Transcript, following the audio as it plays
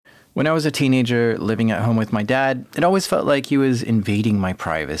When I was a teenager living at home with my dad, it always felt like he was invading my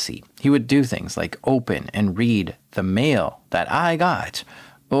privacy. He would do things like open and read the mail that I got,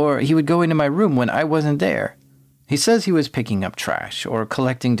 or he would go into my room when I wasn't there. He says he was picking up trash or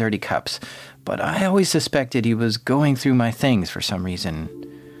collecting dirty cups, but I always suspected he was going through my things for some reason.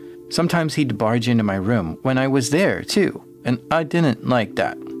 Sometimes he'd barge into my room when I was there, too, and I didn't like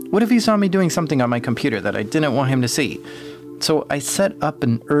that. What if he saw me doing something on my computer that I didn't want him to see? So I set up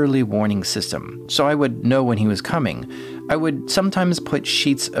an early warning system so I would know when he was coming. I would sometimes put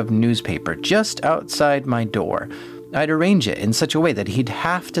sheets of newspaper just outside my door. I'd arrange it in such a way that he'd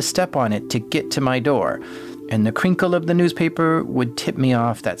have to step on it to get to my door, and the crinkle of the newspaper would tip me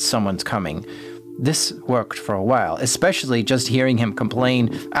off that someone's coming. This worked for a while, especially just hearing him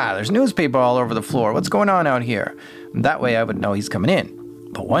complain, there's newspaper all over the floor, what's going on out here? That way I would know he's coming in.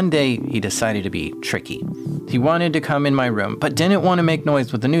 But one day, he decided to be tricky. He wanted to come in my room, but didn't want to make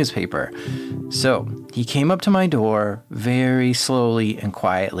noise with the newspaper. So, he came up to my door very slowly and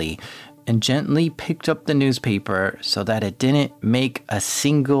quietly, and gently picked up the newspaper so that it didn't make a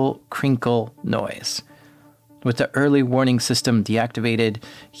single crinkle noise. With the early warning system deactivated,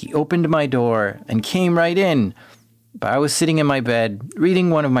 he opened my door and came right in. But I was sitting in my bed, reading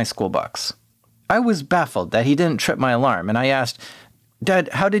one of my school books. I was baffled that he didn't trip my alarm, and I asked, "Dad,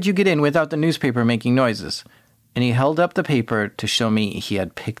 how did you get in without the newspaper making noises?" And he held up the paper to show me he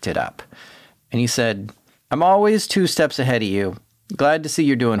had picked it up. And he said, "I'm always 2 steps ahead of you. Glad to see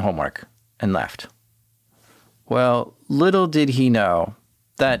you're doing homework," and left. Well, little did he know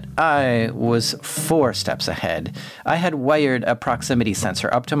that I was 4 steps ahead. I had wired a proximity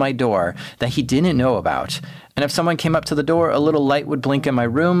sensor up to my door that he didn't know about. And if someone came up to the door, a little light would blink in my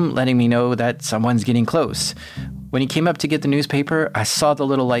room, letting me know that someone's getting close. When he came up to get the newspaper, I saw the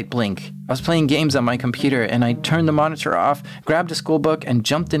little light blink. I was playing games on my computer, and I turned the monitor off, grabbed a school book, and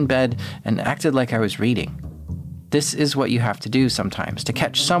jumped in bed and acted like I was reading. This is what you have to do sometimes to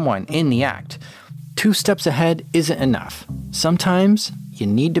catch someone in the act. 2 steps ahead isn't enough. Sometimes you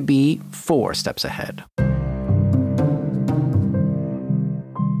need to be 4 steps ahead.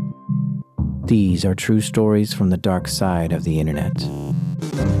 These are true stories from the dark side of the internet.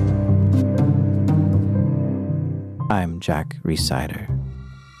 I'm Jack Resider.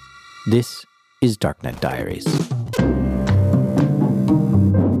 This is Darknet Diaries.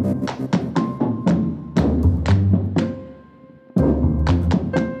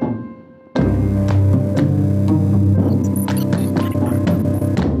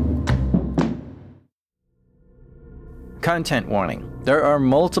 Content warning. There are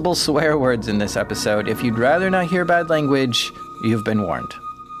multiple swear words in this episode. If you'd rather not hear bad language, you've been warned.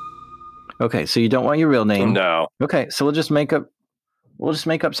 Okay, so you don't want your real name? No. Okay, so we'll just make up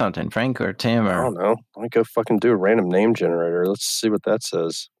something, Frank or Tim or... I don't know. Let me go fucking do a random name generator. Let's see what that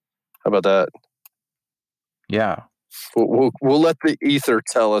says. How about that? Yeah. We'll let the ether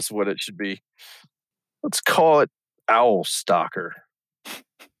tell us what it should be. Let's call it Owl Stalker.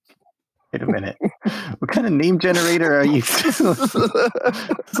 Wait a minute. What kind of name generator are you? It's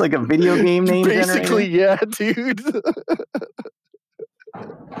like a video game name Basically, generator? yeah, dude.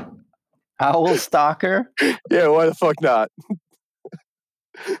 Owl Stalker? Yeah, why the fuck not?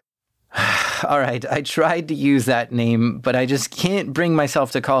 All right, I tried to use that name, but I just can't bring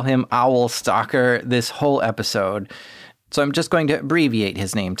myself to call him Owl Stalker this whole episode. So I'm just going to abbreviate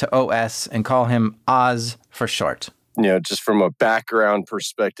his name to OS and call him Oz for short. You know, just from a background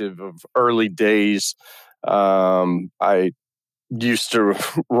perspective of early days, I used to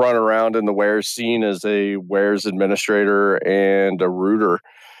run around in the Wares scene as a Wares administrator and a rooter,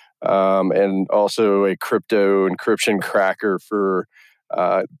 and also a crypto encryption cracker for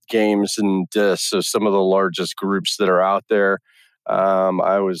games and disks. So some of the largest groups that are out there.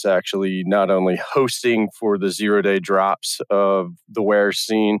 I was actually not only hosting for the 0-day drops of the Wares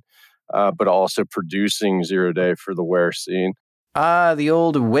scene, but also producing 0-day for the Wares scene. The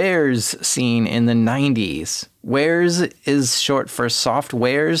old Wares scene in the 90s. Wares is short for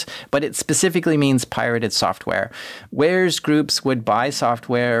softwares, but it specifically means pirated software. Wares groups would buy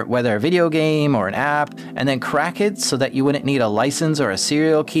software, whether a video game or an app, and then crack it so that you wouldn't need a license or a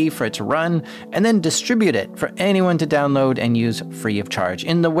serial key for it to run, and then distribute it for anyone to download and use free of charge.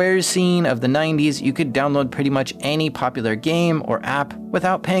 In the Wares scene of the 90s, you could download pretty much any popular game or app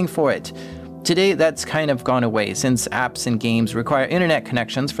without paying for it. Today, that's kind of gone away since apps and games require internet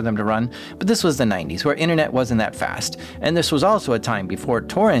connections for them to run, but this was the 90s where internet wasn't that fast, and this was also a time before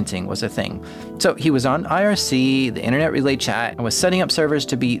torrenting was a thing. So he was on IRC, the Internet Relay Chat, and was setting up servers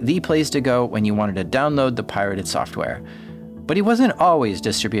to be the place to go when you wanted to download the pirated software. But he wasn't always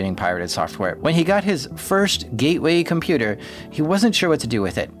distributing pirated software. When he got his first gateway computer, he wasn't sure what to do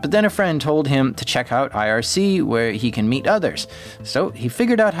with it. But then a friend told him to check out IRC, where he can meet others. So he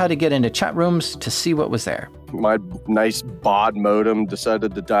figured out how to get into chat rooms to see what was there. My nice baud modem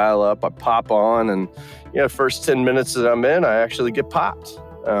decided to dial up. I pop on, and first 10 minutes that I'm in, I actually get popped.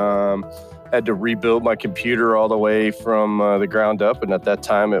 Had to rebuild my computer all the way from the ground up, and at that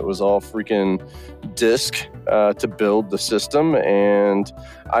time it was all freaking disk to build the system, and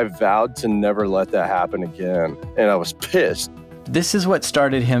I vowed to never let that happen again, and I was pissed. This is what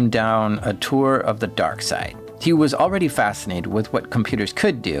started him down a tour of the dark side. He was already fascinated with what computers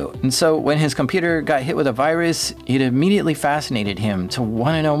could do, and so when his computer got hit with a virus, it immediately fascinated him to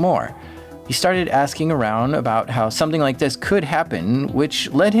want to know more. He started asking around about how something like this could happen, which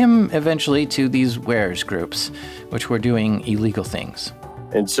led him eventually to these wares groups, which were doing illegal things.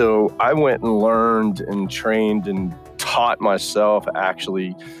 And so I went and learned and trained and taught myself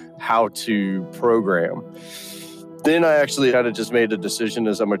actually how to program. Then I actually kind of just made a decision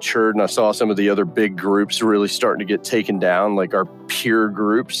as I matured, and I saw some of the other big groups really starting to get taken down, like our peer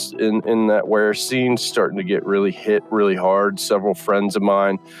groups in that ware scene starting to get really hit really hard. Several friends of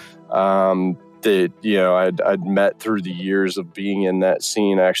mine that, I'd met through the years of being in that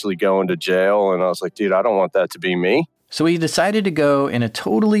scene actually going to jail. And I was like, dude, I don't want that to be me. So he decided to go in a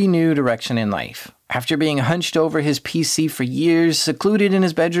totally new direction in life. After being hunched over his PC for years, secluded in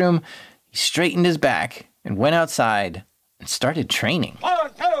his bedroom, he straightened his back and went outside and started training.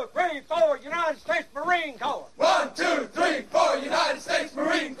 1, 2, 3, 4, United States Marine Corps. 1, 2, 3, 4, United States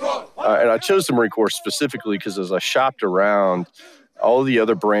Marine Corps. And I chose the Marine Corps specifically because as I shopped around, all the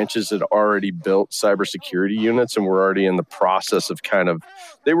other branches had already built cybersecurity units and were already in the process of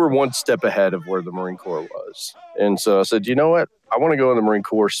they were one step ahead of where the Marine Corps was. And so I said, you know what? I want to go in the Marine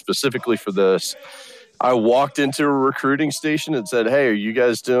Corps specifically for this. I walked into a recruiting station and said, hey, are you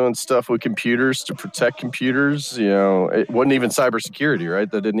guys doing stuff with computers to protect computers? It wasn't even cybersecurity, right?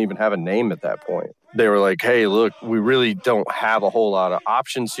 That didn't even have a name at that point. They were like, hey, look, we really don't have a whole lot of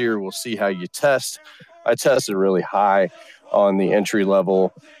options here. We'll see how you test. I tested really high on the entry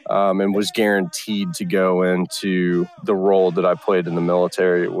level and was guaranteed to go into the role that I played in the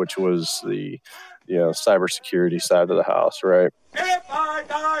military, which was the cybersecurity side of the house, right? If I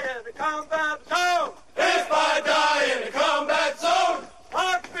die in the combat zone, if I die in the combat zone,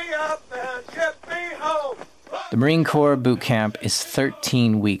 lock me up and ship me home. The Marine Corps boot camp is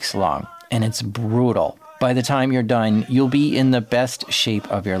 13 weeks long, and it's brutal. By the time you're done, you'll be in the best shape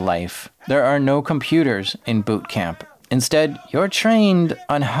of your life. There are no computers in boot camp. Instead, you're trained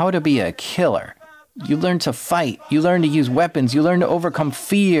on how to be a killer. You learn to fight, you learn to use weapons, you learn to overcome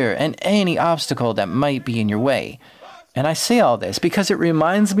fear and any obstacle that might be in your way. And I say all this because it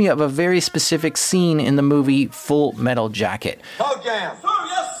reminds me of a very specific scene in the movie Full Metal Jacket. Toe jam. Sir,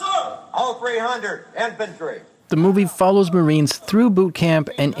 yes, sir. All 300 infantry. The movie follows Marines through boot camp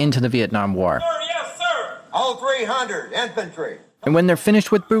and into the Vietnam War. Sir, yes, sir. All 300 infantry. And when they're finished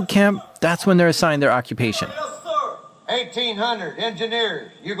with boot camp, that's when they're assigned their occupation. Yes, sir. 1,800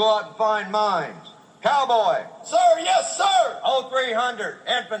 engineers. You go out and find mines. Cowboy. Sir, yes, sir. All 300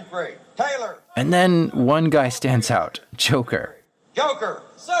 infantry. Taylor. And then one guy stands out, Joker. Joker.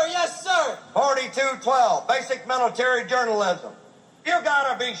 Sir, yes, sir. 4212, basic military journalism. You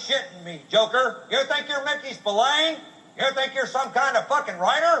gotta be shitting me, Joker. You think you're Mickey Spillane? You think you're some kind of fucking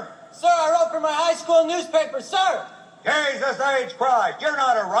writer? Sir, I wrote for my high school newspaper, sir. Jesus H. Christ, you're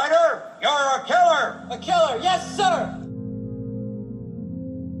not a writer. You're a killer. A killer, yes, sir.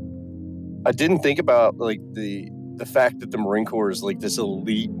 I didn't think about the fact that the Marine Corps is like this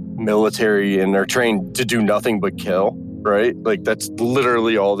elite military and they're trained to do nothing but kill, right? Like that's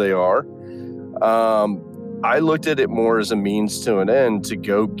literally all they are. I looked at it more as a means to an end to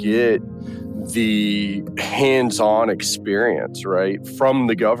go get the hands-on experience, right, from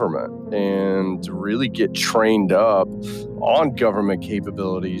the government and to really get trained up on government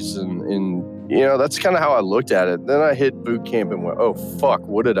capabilities. And that's kind of how I looked at it. Then I hit boot camp and went, oh, fuck,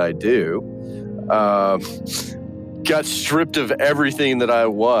 what did I do? Got stripped of everything that I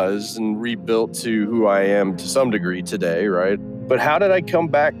was and rebuilt to who I am to some degree today, right? But how did I come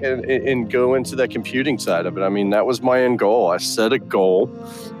back and go into that computing side of it? I mean, that was my end goal. I set a goal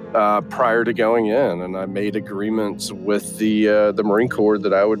prior to going in, and I made agreements with the Marine Corps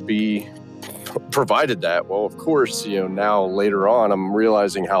that I would be provided that. Well, of course, now later on, I'm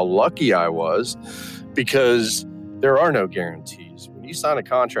realizing how lucky I was because there are no guarantees. When you sign a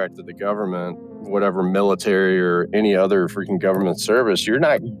contract with the government, whatever military or any other freaking government service, you're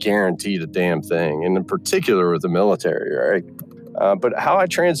not guaranteed a damn thing. And in particular with the military, right? But how I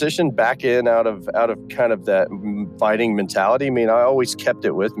transitioned back in out of kind of that fighting mentality, I mean, I always kept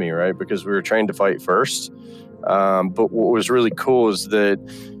it with me, right? Because we were trained to fight first. But what was really cool is that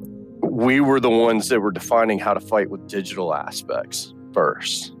we were the ones that were defining how to fight with digital aspects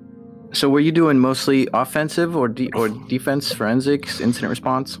first. So were you doing mostly offensive or defense, forensics, incident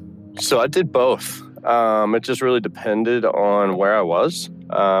response? So I did both. It just really depended on where I was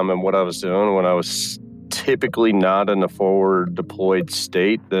and what I was doing. When I was typically not in a forward deployed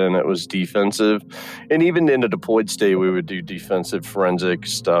state, then it was defensive. And even in a deployed state, we would do defensive forensic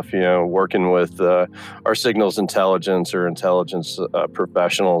stuff, working with our signals intelligence or intelligence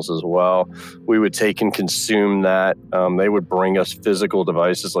professionals as well. We would take and consume that. They would bring us physical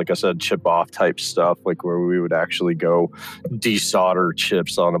devices, like I said, chip off type stuff, like where we would actually go desolder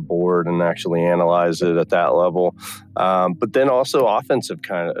chips on a board and actually analyze it at that level. But then also offensive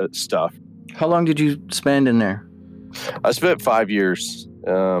kind of stuff. How long did you spend in there? I spent 5 years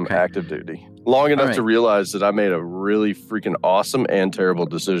active duty. Long enough to realize that I made a really freaking awesome and terrible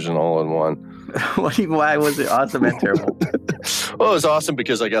decision all in one. Why was it awesome and terrible? Well, it was awesome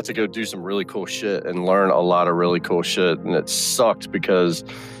because I got to go do some really cool shit and learn a lot of really cool shit. And it sucked because,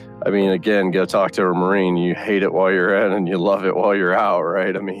 I mean, again, go talk to a Marine. You hate it while you're in and you love it while you're out,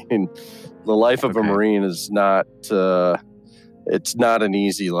 right? I mean, the life of a Marine is not, it's not an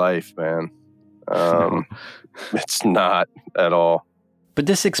easy life, man. It's not at all. But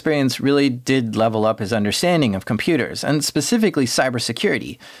this experience really did level up his understanding of computers, and specifically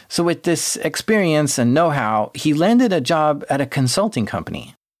cybersecurity. So with this experience and know-how, he landed a job at a consulting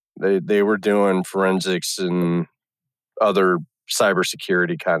company. They were doing forensics and other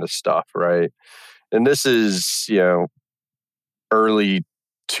cybersecurity kind of stuff, right? And this is, early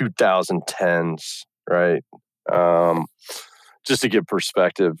 2010s, right? Just to give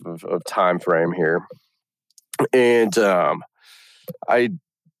perspective of time frame here. And I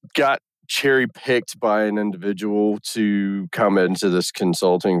got cherry picked by an individual to come into this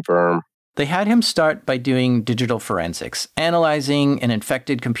consulting firm. They had him start by doing digital forensics, analyzing an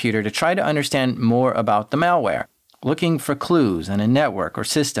infected computer to try to understand more about the malware, looking for clues in a network or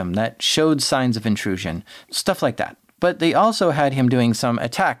system that showed signs of intrusion, stuff like that. But they also had him doing some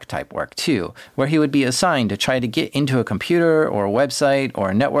attack type work too, where he would be assigned to try to get into a computer or a website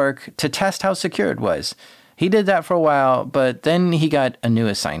or a network to test how secure it was. He did that for a while, but then he got a new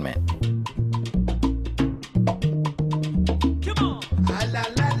assignment.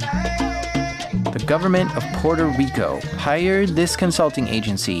 The government of Puerto Rico hired this consulting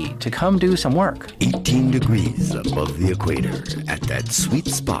agency to come do some work. 18 degrees above the equator, at that sweet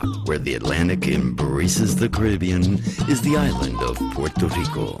spot where the Atlantic embraces the Caribbean, is the island of Puerto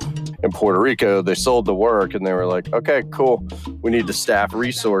Rico. In Puerto Rico, they sold the work and they were like, okay, cool. We need to staff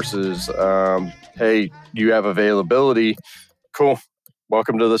resources. Hey, you have availability. Cool.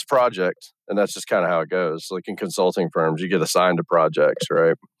 Welcome to this project. And that's just kind of how it goes. Like in consulting firms, you get assigned to projects,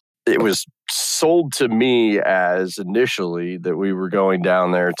 right? It was sold to me as initially that we were going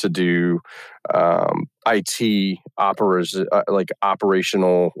down there to do IT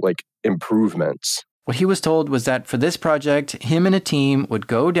operational improvements. What he was told was that for this project, him and a team would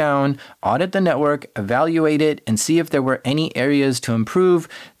go down, audit the network, evaluate it, and see if there were any areas to improve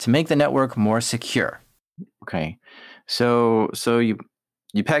to make the network more secure. Okay, so you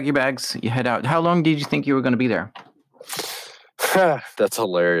pack your bags, you head out. How long did you think you were going to be there? That's a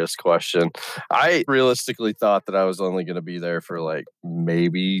hilarious question. I realistically thought that I was only going to be there for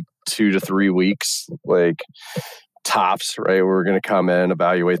maybe 2 to 3 weeks, tops, right? We're going to come in,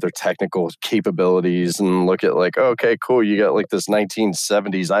 evaluate their technical capabilities and look at okay, cool. You got this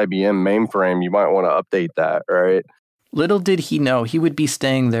 1970s IBM mainframe. You might want to update that, right? Little did he know he would be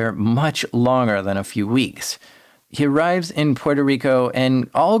staying there much longer than a few weeks. He arrives in Puerto Rico and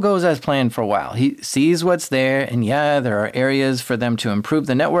all goes as planned for a while. He sees what's there and there are areas for them to improve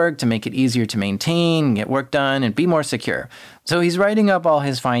the network to make it easier to maintain, get work done, and be more secure. So he's writing up all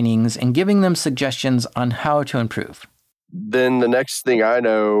his findings and giving them suggestions on how to improve. Then the next thing I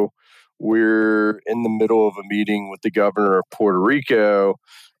know, we're in the middle of a meeting with the governor of Puerto Rico.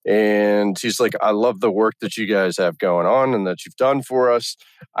 And he's like, I love the work that you guys have going on and that you've done for us.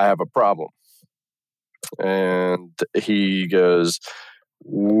 I have a problem. And he goes,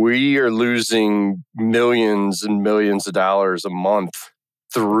 we are losing millions and millions of dollars a month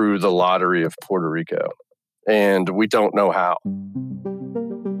through the lottery of Puerto Rico. And we don't know how.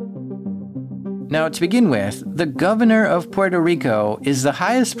 Now, to begin with, the governor of Puerto Rico is the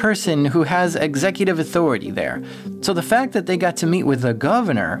highest person who has executive authority there. So the fact that they got to meet with the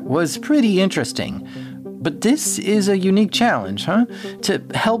governor was pretty interesting. But this is a unique challenge, huh? To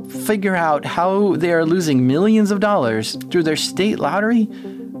help figure out how they are losing millions of dollars through their state lottery?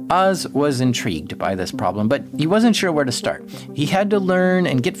 Oz was intrigued by this problem, but he wasn't sure where to start. He had to learn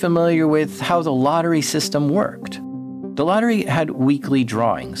and get familiar with how the lottery system worked. The lottery had weekly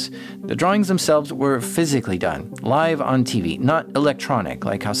drawings. The drawings themselves were physically done, live on TV, not electronic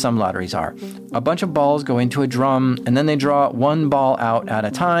like how some lotteries are. A bunch of balls go into a drum, and then they draw one ball out at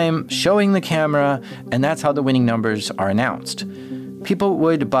a time, showing the camera, and that's how the winning numbers are announced. People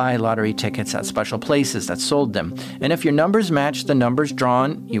would buy lottery tickets at special places that sold them, and if your numbers match the numbers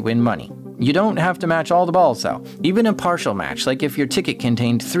drawn, you win money. You don't have to match all the balls, though. Even a partial match, like if your ticket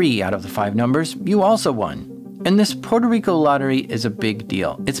contained 3 out of the 5 numbers, you also won. And this Puerto Rico lottery is a big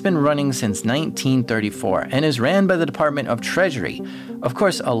deal. It's been running since 1934 and is ran by the Department of Treasury. Of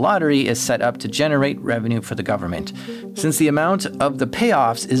course, a lottery is set up to generate revenue for the government, since the amount of the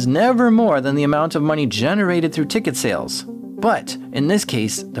payoffs is never more than the amount of money generated through ticket sales. But in this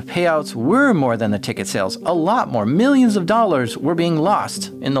case, the payouts were more than the ticket sales. A lot more. Millions of dollars were being lost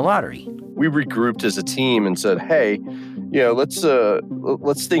in the lottery. We regrouped as a team and said, hey,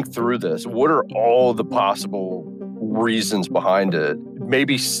 let's think through this. What are all the possible reasons behind it?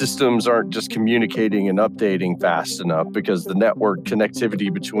 Maybe systems aren't just communicating and updating fast enough because the network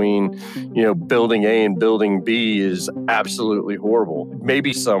connectivity between, building A and building B is absolutely horrible.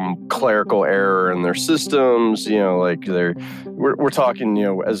 Maybe some clerical error in their systems, we're talking,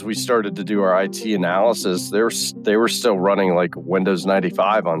 as we started to do our IT analysis, they were still running like Windows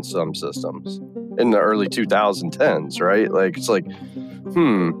 95 on some systems in the early 2010s, right?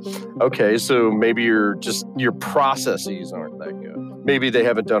 Okay, so maybe your processes aren't that good. Maybe they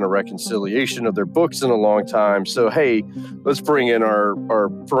haven't done a reconciliation of their books in a long time. So, hey, let's bring in our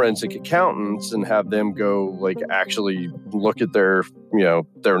forensic accountants and have them go actually look at their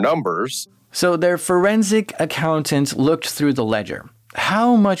numbers. So their forensic accountants looked through the ledger.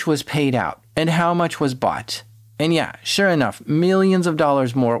 How much was paid out and how much was bought? And yeah, sure enough, millions of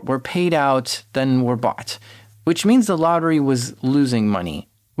dollars more were paid out than were bought, which means the lottery was losing money,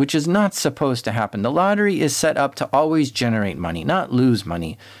 which is not supposed to happen. The lottery is set up to always generate money, not lose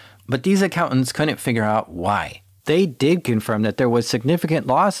money. But these accountants couldn't figure out why. They did confirm that there was significant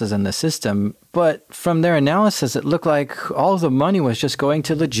losses in the system, but from their analysis, it looked like all the money was just going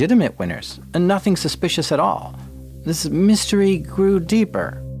to legitimate winners, and nothing suspicious at all. This mystery grew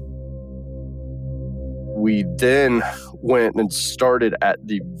deeper. We then went and started at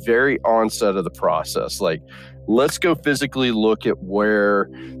the very onset of the process. Let's go physically look at where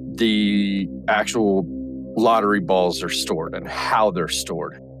the actual lottery balls are stored and how they're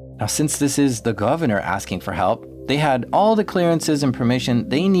stored. Now, since this is the governor asking for help, they had all the clearances and permission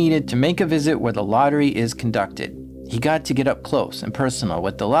they needed to make a visit where the lottery is conducted. He got to get up close and personal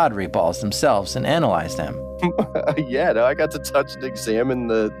with the lottery balls themselves and analyze them. I got to touch and examine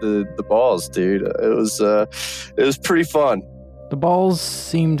the balls, dude. It was pretty fun. The balls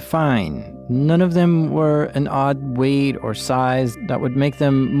seemed fine. None of them were an odd weight or size that would make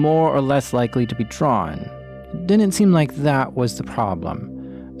them more or less likely to be drawn. It didn't seem like that was the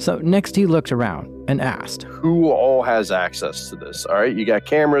problem. So next he looked around and asked, who all has access to this? All right, you got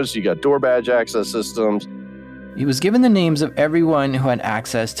cameras, you got door badge access systems. He was given the names of everyone who had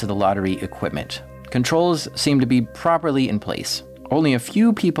access to the lottery equipment. Controls seemed to be properly in place. Only a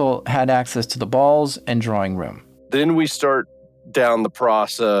few people had access to the balls and drawing room. Then we start down the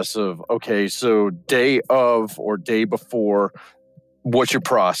process of, okay, so day of or day before, what's your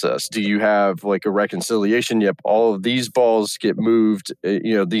process? Do you have a reconciliation? Yep, all of these balls get moved,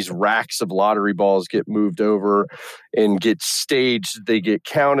 these racks of lottery balls get moved over and get staged. They get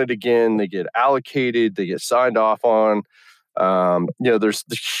counted again, they get allocated, they get signed off on. There's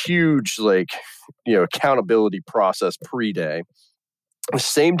the huge accountability process pre-day. The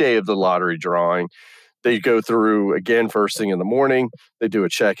same day of the lottery drawing, they go through again first thing in the morning. They do a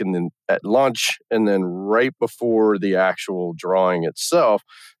check and then at lunch, and then right before the actual drawing itself,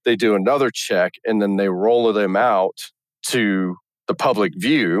 they do another check, and then they roll them out to the public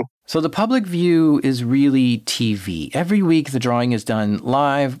view. So the public view is really TV. Every week the drawing is done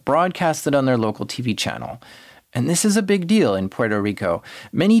live, broadcasted on their local TV channel. And this is a big deal in Puerto Rico.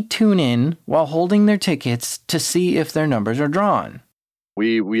 Many tune in while holding their tickets to see if their numbers are drawn.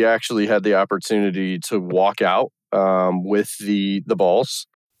 We actually had the opportunity to walk out with the balls.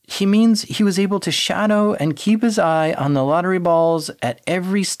 He means he was able to shadow and keep his eye on the lottery balls at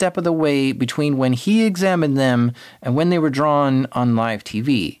every step of the way between when he examined them and when they were drawn on live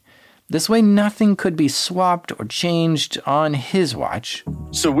TV. This way, nothing could be swapped or changed on his watch.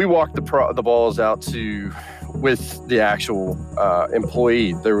 So we walked the balls out to with the actual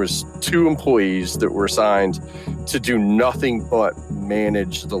employee. There was 2 employees that were assigned to do nothing but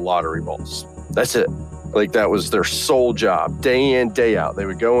manage the lottery balls. That's it. Like, that was their sole job, day in, day out. They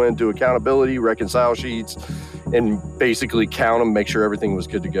would go in, do accountability, reconcile sheets, and basically count them, make sure everything was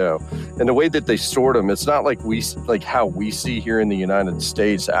good to go. And the way that they stored them, it's not like how we see here in the United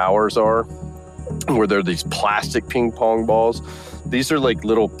States ours are, where they're these plastic ping pong balls. These are like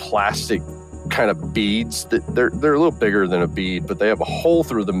little plastic kind of beads that they're a little bigger than a bead, but they have a hole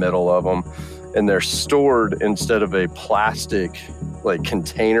through the middle of them, and they're stored instead of a plastic like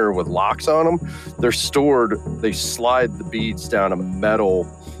container with locks on them. They're stored. They slide the beads down a metal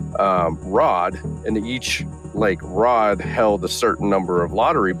rod, and each like rod held a certain number of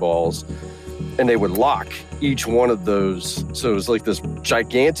lottery balls, and they would lock each one of those. So it was like this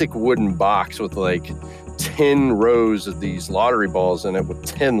gigantic wooden box with like 10 rows of these lottery balls in it with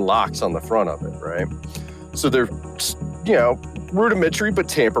 10 locks on the front of it, right? So they're, rudimentary but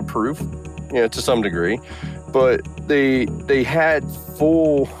tamper-proof, to some degree. But they had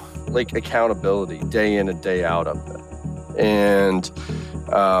full like accountability day in and day out of it. And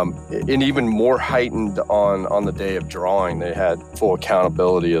even more heightened on the day of drawing, they had full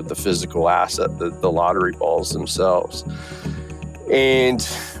accountability of the physical asset, the lottery balls themselves. And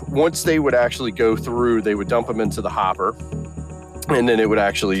once they would actually go through, they would dump them into the hopper, and then it would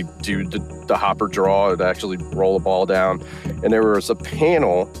actually do the hopper draw. It would actually roll a ball down, and there was a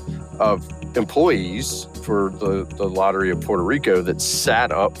panel of employees for the Lottery of Puerto Rico that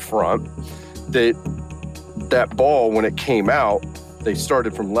sat up front. That ball, when it came out, they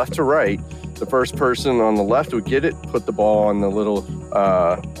started from left to right. The first person on the left would get it, put the ball on the little,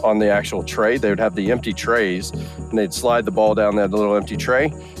 on the actual tray. They would have the empty trays, and they'd slide the ball down that little empty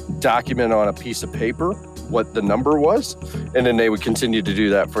tray, document on a piece of paper what the number was, and then they would continue to do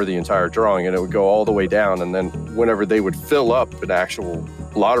that for the entire drawing, and it would go all the way down. And then whenever they would fill up an actual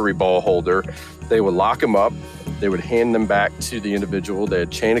lottery ball holder, they would lock them up. They would hand them back to the individual. They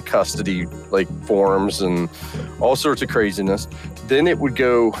had chain of custody like forms and all sorts of craziness. Then it would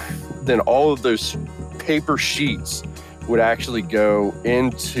go, then all of those paper sheets would actually go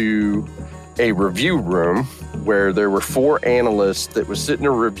into a review room where there were 4 analysts that would sit in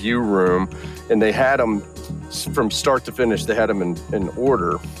a review room, and they had them from start to finish. They had them in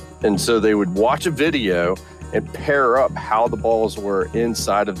order. And so they would watch a video and pair up how the balls were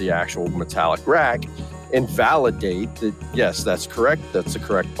inside of the actual metallic rack and validate that, yes, that's correct. That's the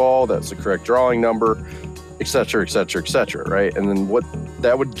correct ball. That's the correct drawing number, et cetera, et cetera, et cetera, right? And then what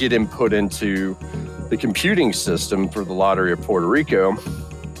that would get input into the computing system for the Lottery of Puerto Rico.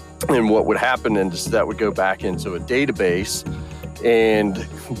 And what would happen is that would go back into a database, and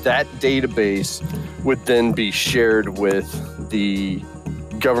that database would then be shared with the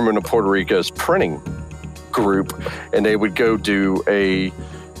government of Puerto Rico's printing group, and they would go do a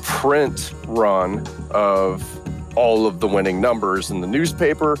print run of all of the winning numbers in the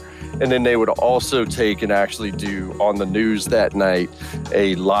newspaper. And then they would also take and actually do on the news that night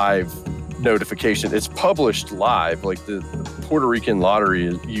a live notification. It's published live, like the Puerto Rican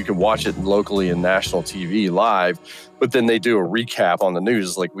lottery, you can watch it locally in national TV live, but then they do a recap on the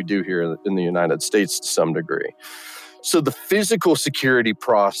news like we do here in the United States to some degree. So the physical security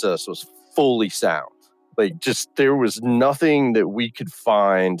process was fully sound. Like, just there was nothing that we could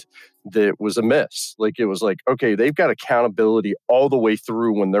find that was amiss. Like, it was like, okay, they've got accountability all the way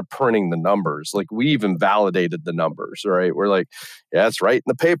through when they're printing the numbers. Like, we even validated the numbers, right? We're like, yeah, it's right in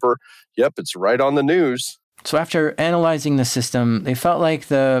the paper. Yep, it's right on the news. So after analyzing the system, they felt like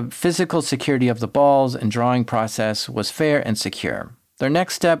the physical security of the balls and drawing process was fair and secure. Their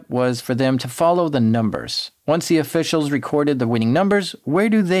next step was for them to follow the numbers. Once the officials recorded the winning numbers, where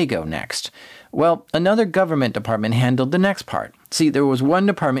do they go next? Well, another government department handled the next part. See, there was one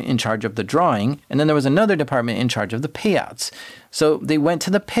department in charge of the drawing, and then there was another department in charge of the payouts. So they went to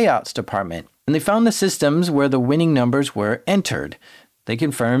the payouts department, and they found the systems where the winning numbers were entered. They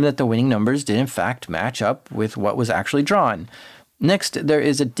confirmed that the winning numbers did in fact match up with what was actually drawn. Next, there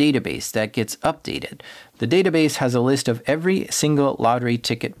is a database that gets updated. The database has a list of every single lottery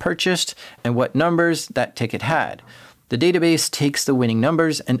ticket purchased and what numbers that ticket had. The database takes the winning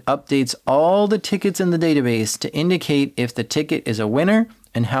numbers and updates all the tickets in the database to indicate if the ticket is a winner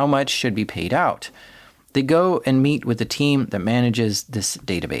and how much should be paid out. They go and meet with the team that manages this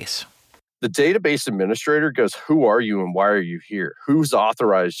database. The database administrator goes, "Who are you and why are you here? Who's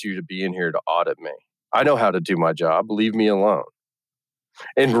authorized you to be in here to audit me? I know how to do my job. Leave me alone."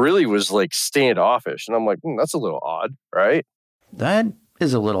 And really was like standoffish. And I'm like, that's a little odd, right? That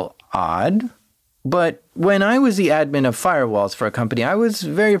is a little odd. But when I was the admin of firewalls for a company, I was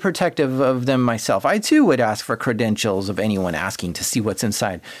very protective of them myself. I too would ask for credentials of anyone asking to see what's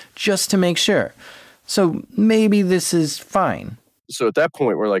inside, just to make sure. So maybe this is fine. So at that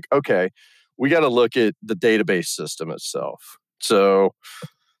point, we're like, okay, we got to look at the database system itself. So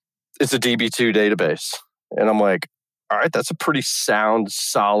it's a DB2 database. And I'm like, all right, that's a pretty sound,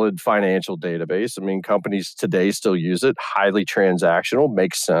 solid financial database. I mean, companies today still use it. Highly transactional,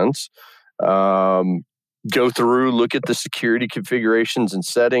 makes sense. Go through, look at the security configurations and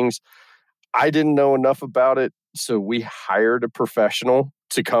settings. I didn't know enough about it, so we hired a professional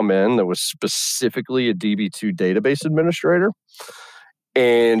to come in that was specifically a DB2 database administrator.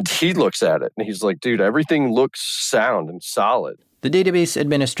 And he looks at it and he's like, dude, everything looks sound and solid. The database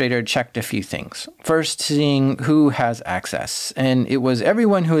administrator checked a few things. First, seeing who has access, and it was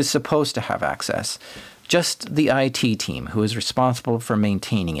everyone who is supposed to have access. Just the IT team who is responsible for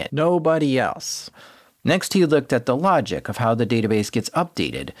maintaining it. Nobody else. Next, he looked at the logic of how the database gets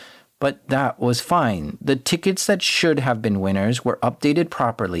updated, but that was fine. The tickets that should have been winners were updated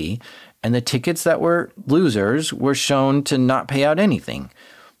properly, and the tickets that were losers were shown to not pay out anything.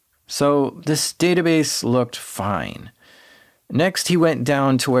 So this database looked fine. Next, he went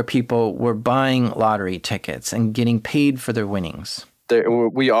down to where people were buying lottery tickets and getting paid for their winnings.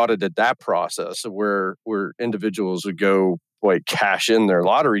 We audited that process where individuals would go like cash in their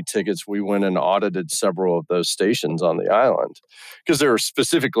lottery tickets. We went and audited several of those stations on the island because there were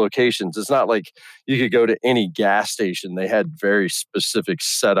specific locations. It's not like you could go to any gas station. They had very specific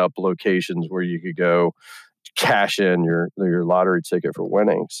setup locations where you could go cash in your lottery ticket for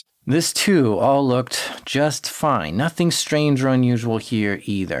winnings. This too all looked just fine. Nothing strange or unusual here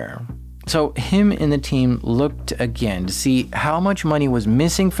either. So him and the team looked again to see how much money was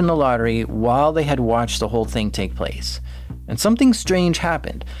missing from the lottery while they had watched the whole thing take place. And something strange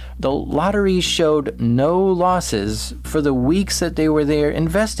happened. The lottery showed no losses for the weeks that they were there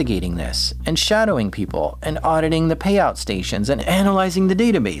investigating this and shadowing people and auditing the payout stations and analyzing the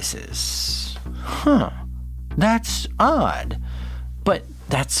databases. That's odd. But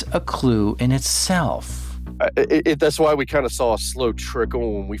that's a clue in itself. That's why we kind of saw a slow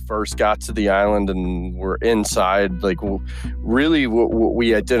trickle when we first got to the island and were inside. Like, really, what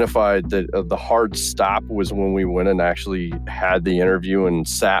we identified that the hard stop was when we went and actually had the interview and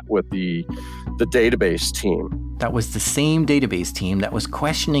sat with the database team. That was the same database team that was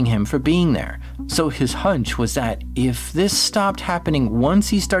questioning him for being there. So his hunch was that if this stopped happening once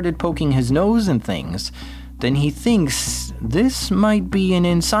he started poking his nose in things, then he thinks this might be an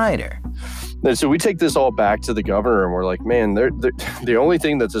insider. And so we take this all back to the governor and we're like, man, the only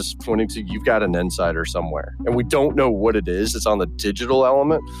thing that this is pointing to, you've got an insider somewhere. And we don't know what it is. It's on the digital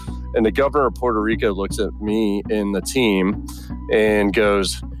element. And the governor of Puerto Rico looks at me and the team and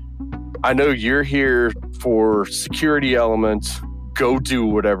goes, I know you're here for security elements. Go do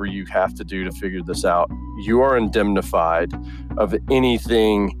whatever you have to do to figure this out. You are indemnified of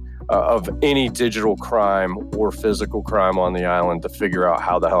anything of any digital crime or physical crime on the island to figure out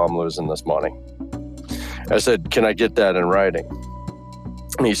how the hell I'm losing this money. I said, can I get that in writing?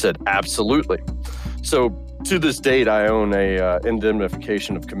 And he said, absolutely. So to this date, I own a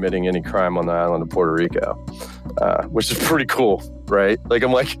indemnification of committing any crime on the island of Puerto Rico, which is pretty cool, right? Like,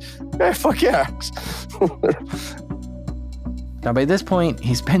 I'm like, hey, fuck yeah. Now, by this point,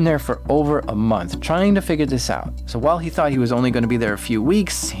 he's been there for over a month trying to figure this out. So while he thought he was only going to be there a few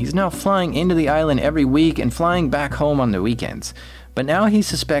weeks, he's now flying into the island every week and flying back home on the weekends. But now he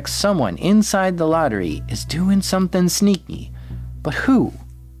suspects someone inside the lottery is doing something sneaky. But who?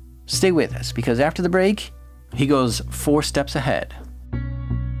 Stay with us, because after the break, he goes 4 steps ahead.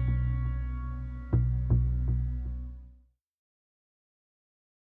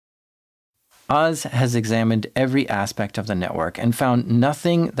 Oz has examined every aspect of the network and found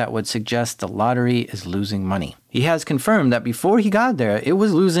nothing that would suggest the lottery is losing money. He has confirmed that before he got there, it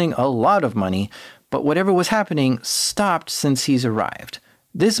was losing a lot of money, but whatever was happening stopped since he's arrived.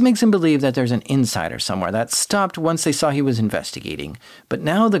 This makes him believe that there's an insider somewhere that stopped once they saw he was investigating. But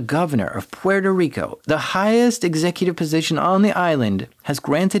now the governor of Puerto Rico, the highest executive position on the island, has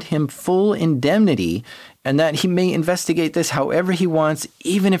granted him full indemnity and that he may investigate this however he wants,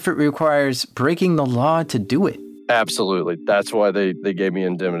 even if it requires breaking the law to do it. Absolutely. That's why they gave me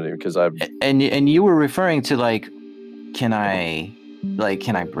indemnity, because I've... And you were referring to, like, can I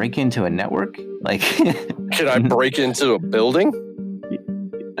break into a network? Like, can I break into a building?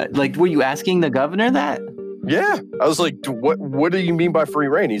 Like, were you asking the governor that? Yeah. I was like, what do you mean by free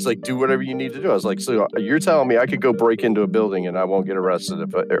reign? He's like, do whatever you need to do. I was like, so you're telling me I could go break into a building and I won't get arrested?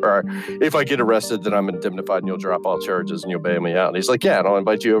 If I get arrested, then I'm indemnified and you'll drop all charges and you'll bail me out. And he's like, yeah, and I'll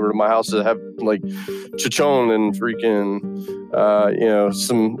invite you over to my house to have like chichon and freaking,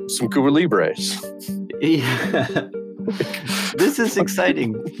 some Cuba Libres. Yeah. This is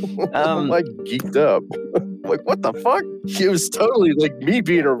exciting. I'm like geeked up. Like, what the fuck? It was totally like me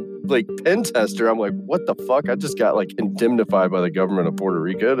being a pen tester. I'm like, what the fuck? I just got like indemnified by the government of Puerto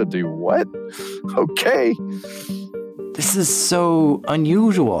Rico to do what? Okay. This is so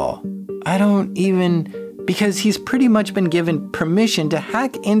unusual. Because he's pretty much been given permission to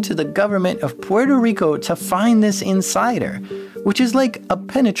hack into the government of Puerto Rico to find this insider, which is like a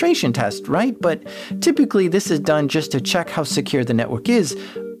penetration test, right? But typically this is done just to check how secure the network is.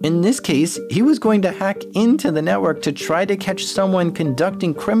 In this case, he was going to hack into the network to try to catch someone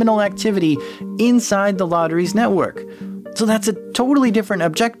conducting criminal activity inside the lottery's network. So that's a totally different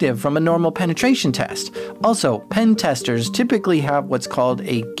objective from a normal penetration test. Also, pen testers typically have what's called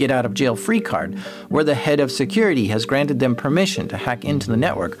a get-out-of-jail-free card, where the head of security has granted them permission to hack into the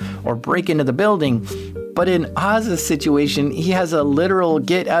network or break into the building. But in Oz's situation, he has a literal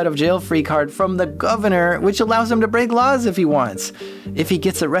get-out-of-jail-free card from the governor, which allows him to break laws if he wants. If he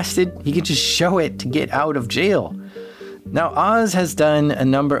gets arrested, he can just show it to get out of jail. Now, Oz has done a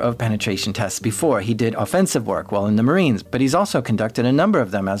number of penetration tests before. He did offensive work while in the Marines, but he's also conducted a number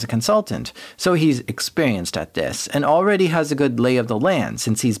of them as a consultant. So he's experienced at this and already has a good lay of the land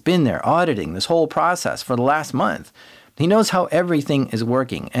since he's been there auditing this whole process for the last month. He knows how everything is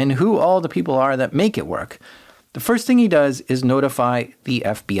working and who all the people are that make it work. The first thing he does is notify the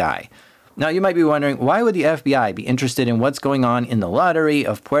FBI. Now, you might be wondering, why would the FBI be interested in what's going on in the lottery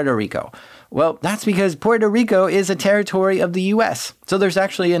of Puerto Rico? Well, that's because Puerto Rico is a territory of the U.S. So there's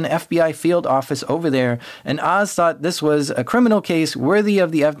actually an FBI field office over there, and Oz thought this was a criminal case worthy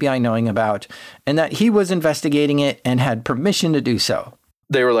of the FBI knowing about, and that he was investigating it and had permission to do so.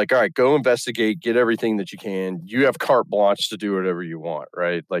 They were like, all right, go investigate, get everything that you can. You have carte blanche to do whatever you want,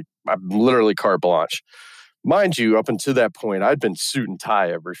 right? Like, I'm literally carte blanche. Mind you, up until that point, I'd been suit and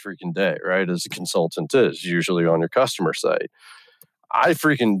tie every freaking day, right? As a consultant is, usually on your customer site. I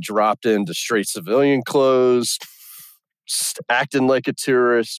freaking dropped into straight civilian clothes, just acting like a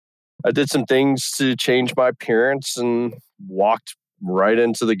tourist. I did some things to change my appearance and walked right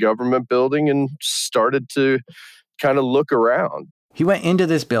into the government building and started to kind of look around. He went into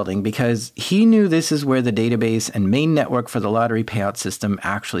this building because he knew this is where the database and main network for the lottery payout system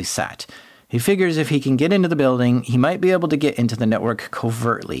actually sat. He figures if he can get into the building, he might be able to get into the network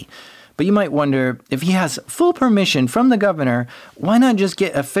covertly. But you might wonder, if he has full permission from the governor, why not just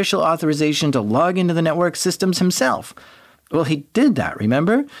get official authorization to log into the network systems himself? Well, he did that,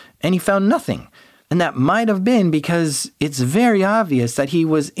 remember? And he found nothing. And that might have been because it's very obvious that he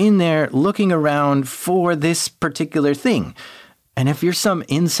was in there looking around for this particular thing. And if you're some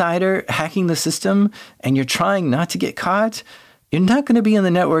insider hacking the system and you're trying not to get caught, you're not going to be in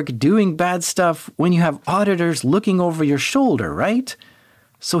the network doing bad stuff when you have auditors looking over your shoulder, right?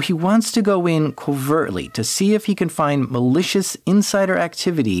 So he wants to go in covertly to see if he can find malicious insider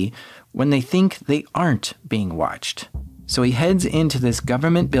activity when they think they aren't being watched. So he heads into this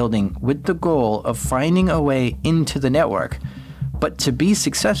government building with the goal of finding a way into the network. But to be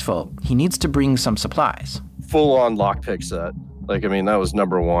successful, he needs to bring some supplies. Full-on lockpick set. That was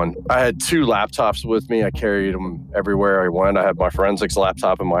number one. I had 2 laptops with me. I carried them everywhere I went. I had my forensics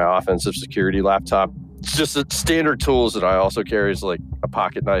laptop and my offensive security laptop. It's just the standard tools that I also carry is like a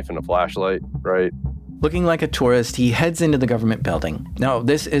pocket knife and a flashlight, right? Looking like a tourist, he heads into the government building. Now,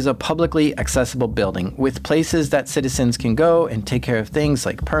 this is a publicly accessible building with places that citizens can go and take care of things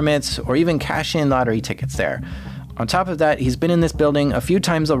like permits or even cash in lottery tickets there. On top of that, he's been in this building a few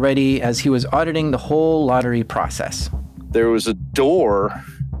times already as he was auditing the whole lottery process. There was a door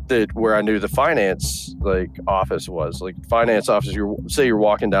where I knew the finance office was. Finance office, say you're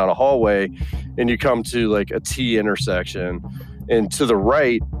walking down a hallway and you come to a T intersection, and to the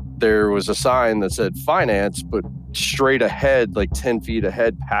right there was a sign that said finance, but straight ahead, 10 feet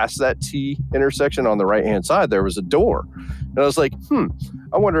ahead past that T intersection on the right hand side, there was a door. And I was like,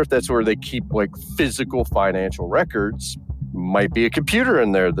 I wonder if that's where they keep physical financial records. Might be a computer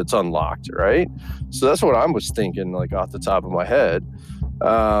in there that's unlocked, right? So that's what I was thinking, off the top of my head.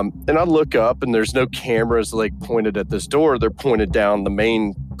 And I look up and there's no cameras pointed at this door. They're pointed down the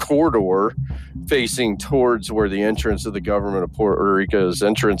main corridor facing towards where the entrance of the government of Puerto Rico's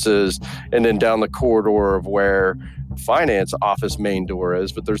entrance is, and then down the corridor of where finance office main door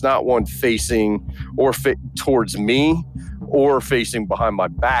is. But there's not one facing or towards me or facing behind my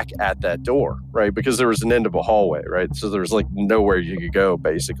back at that door, right? Because there was an end of a hallway, right? So there was like nowhere you could go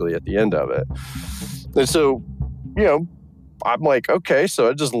basically at the end of it. And so, I'm like, okay, so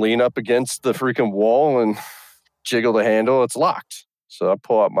I just lean up against the freaking wall and jiggle the handle. It's locked. So I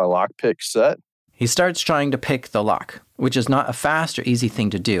pull out my lockpick set. He starts trying to pick the lock, which is not a fast or easy thing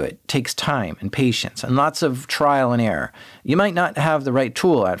to do. It takes time and patience and lots of trial and error. You might not have the right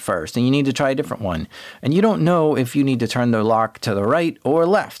tool at first, and you need to try a different one. And you don't know if you need to turn the lock to the right or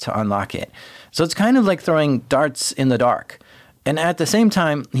left to unlock it. So it's kind of like throwing darts in the dark. And at the same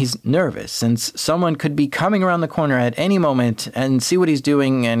time, he's nervous since someone could be coming around the corner at any moment and see what he's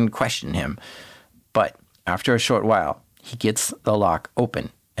doing and question him. But after a short while, he gets the lock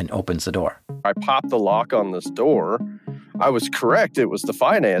open and opens the door. I popped the lock on this door. I was correct. It was the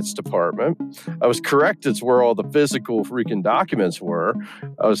finance department. I was correct. It's where all the physical freaking documents were.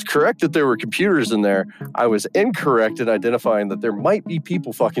 I was correct that there were computers in there. I was incorrect in identifying that there might be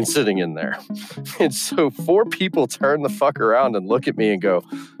people fucking sitting in there. And so 4 people turn the fuck around and look at me and go,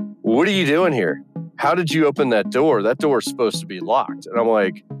 "What are you doing here? How did you open that door? That door is supposed to be locked." And I'm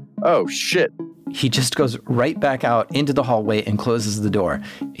like, "Oh shit." He just goes right back out into the hallway and closes the door.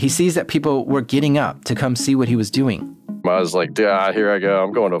 He sees that people were getting up to come see what he was doing. I was like, "Yeah, here I go.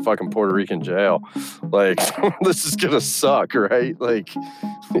 I'm going to a fucking Puerto Rican jail. Like, this is going to suck, right?" Like,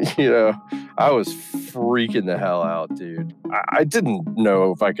 I was freaking the hell out, dude. I didn't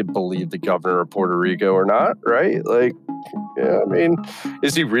know if I could believe the governor of Puerto Rico or not, right? Like, yeah, I mean,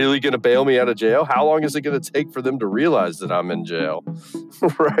 is he really going to bail me out of jail? How long is it going to take for them to realize that I'm in jail?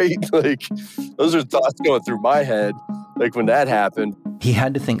 Right? Like, those are thoughts going through my head, like when that happened. He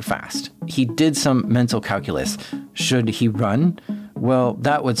had to think fast. He did some mental calculus. Should he run? Well,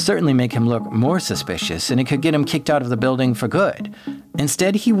 that would certainly make him look more suspicious, and it could get him kicked out of the building for good.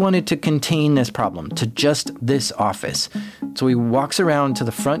 Instead, he wanted to contain this problem to just this office. So he walks around to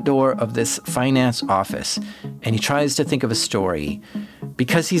the front door of this finance office, and he tries to think of a story.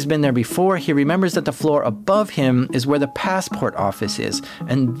 Because he's been there before, he remembers that the floor above him is where the passport office is,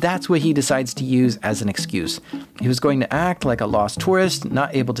 and that's what he decides to use as an excuse. He was going to act like a lost tourist,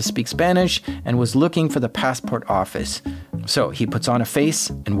 not able to speak Spanish, and was looking for the passport office. So he puts on a face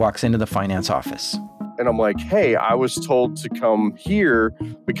and walks into the finance office. And I'm like, "Hey, I was told to come here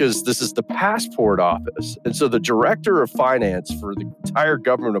because this is the passport office." And so the director of finance for the entire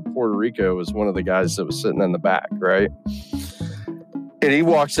government of Puerto Rico was one of the guys that was sitting in the back, right? And he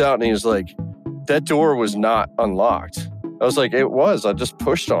walks out and he's like, "That door was not unlocked." I was like, "It was. I just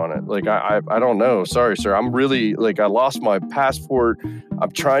pushed on it. Like, I don't know. Sorry, sir. I'm really, like, I lost my passport.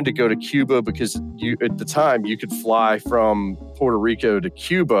 I'm trying to go to Cuba because at the time you could fly from Puerto Rico to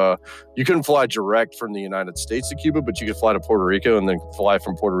Cuba. You couldn't fly direct from the United States to Cuba, but you could fly to Puerto Rico and then fly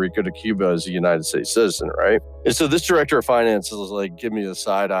from Puerto Rico to Cuba as a United States citizen, right?" And so this director of finance was like, give me the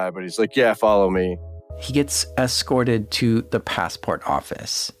side eye, but he's like, "Yeah, follow me." He gets escorted to the passport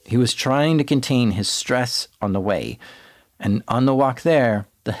office. He was trying to contain his stress on the way. And on the walk there,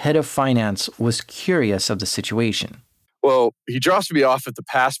 the head of finance was curious of the situation. Well, he drops me off at the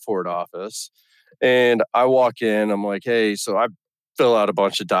passport office, and I walk in. I'm like, "Hey," so I fill out a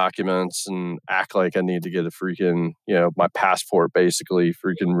bunch of documents and act like I need to get a freaking, my passport basically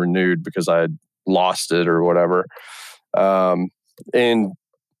freaking renewed because I had lost it or whatever. And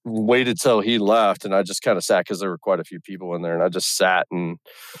waited till he left, and I just kind of sat because there were quite a few people in there, and I just sat and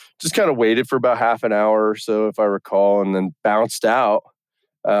just kind of waited for about half an hour or so, if I recall, and then bounced out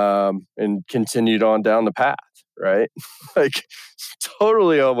and continued on down the path, right? Like,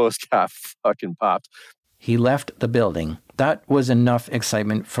 totally almost got fucking popped. He left the building. That was enough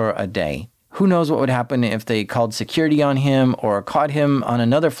excitement for a day. Who knows what would happen if they called security on him or caught him on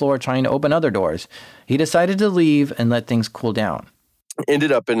another floor trying to open other doors. He decided to leave and let things cool down.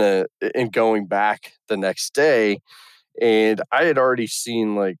 Ended up in going back the next day, and I had already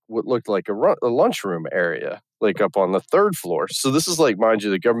seen like what looked like a lunchroom area, like up on the 3rd floor. So this is like, mind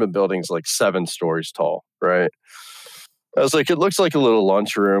you, the government building's like 7 stories tall, right? I was like, it looks like a little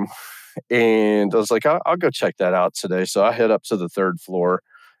lunchroom, and I was like, I'll go check that out today. So I head up to the 3rd floor.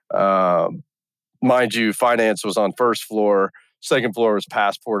 Mind you, finance was on 1st floor. 2nd floor was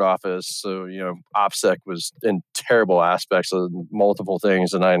passport office. So, OPSEC was in terrible aspects of multiple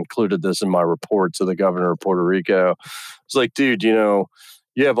things. And I included this in my report to the governor of Puerto Rico. It's like, dude, you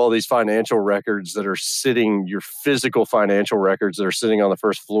have all these financial records that are sitting, your physical financial records that are sitting on the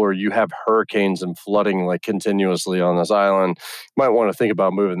 1st floor. You have hurricanes and flooding like continuously on this island. You might want to think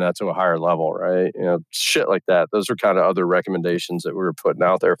about moving that to a higher level, right? Shit like that. Those are kind of other recommendations that we were putting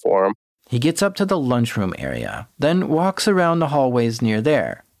out there for him. He gets up to the lunchroom area, then walks around the hallways near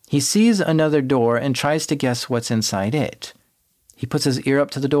there. He sees another door and tries to guess what's inside it. He puts his ear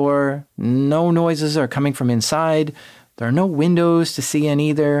up to the door. No noises are coming from inside. There are no windows to see in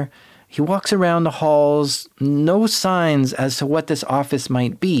either. He walks around the halls, no signs as to what this office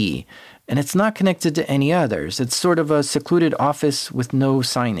might be, and it's not connected to any others. It's sort of a secluded office with no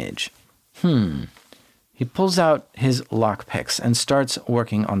signage. He pulls out his lockpicks and starts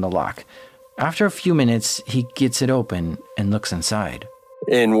working on the lock. After a few minutes, he gets it open and looks inside.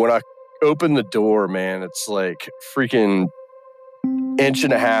 And when I open the door, man, it's like freaking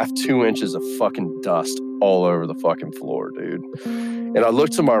 1.5, 2 inches of fucking dust all over the fucking floor, dude. And I look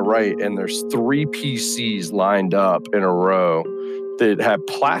to my right, and there's 3 PCs lined up in a row that have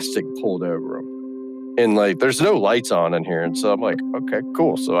plastic pulled over them. And like, there's no lights on in here. And so I'm like, okay,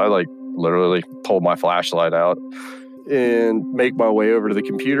 cool. So I like literally pull my flashlight out and make my way over to the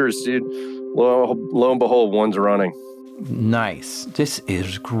computers, dude. Lo and behold, one's running. Nice. This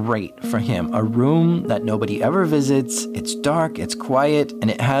is great for him. A room that nobody ever visits. It's dark, it's quiet, and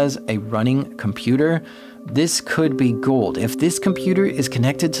it has a running computer. This could be gold. If this computer is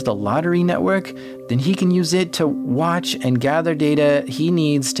connected to the lottery network, then he can use it to watch and gather data he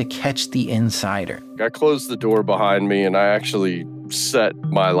needs to catch the insider. I closed the door behind me, and I actually set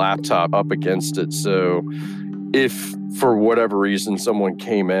my laptop up against it. So if for whatever reason someone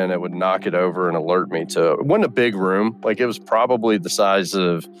came in, it would knock it over and alert me to it. Wasn't a big room. Like, it was probably the size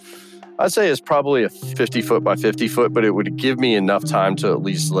of, I'd say it's probably a 50 foot by 50 foot, but it would give me enough time to at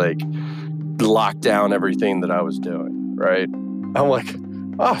least like lock down everything that I was doing, right? I'm like,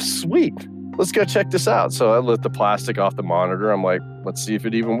 oh, sweet. Let's go check this out. So I lit the plastic off the monitor. I'm like, let's see if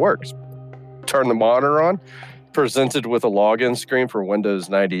it even works. Turn the monitor on, presented with a login screen for Windows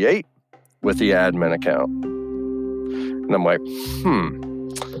 98 with the admin account. And I'm like,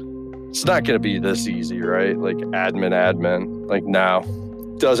 it's not going to be this easy, right? Like admin. Like, no,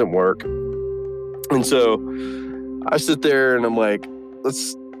 doesn't work. And so I sit there and I'm like,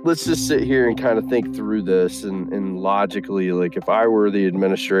 let's just sit here and kind of think through this and logically, like, if I were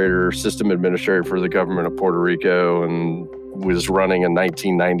the system administrator for the government of Puerto Rico and was running a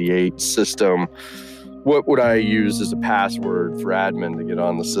 1998 system, what would I use as a password for admin to get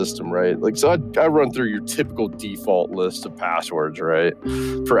on the system, right? Like, so I run through your typical default list of passwords, right?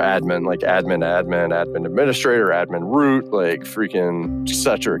 For admin, like admin administrator, admin root, like freaking et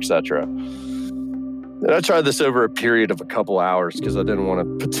cetera, et cetera. And I tried this over a period of a couple hours because I didn't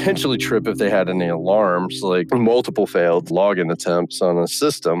want to potentially trip if they had any alarms, like multiple failed login attempts on a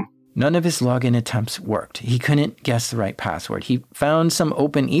system. None of his login attempts worked. He couldn't guess the right password. He found some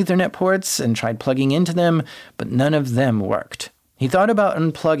open Ethernet ports and tried plugging into them, but none of them worked. He thought about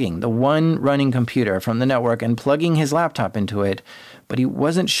unplugging the one running computer from the network and plugging his laptop into it, but he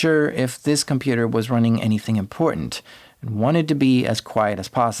wasn't sure if this computer was running anything important and wanted to be as quiet as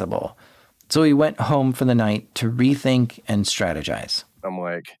possible. So he went home for the night to rethink and strategize. I'm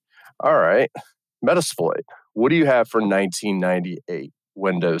like, all right, Metasploit, what do you have for 1998?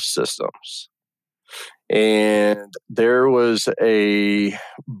 Windows systems? And there was a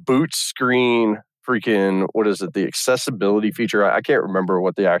boot screen freaking, what is it, the accessibility feature? I can't remember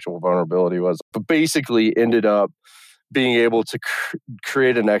what the actual vulnerability was, but basically ended up being able to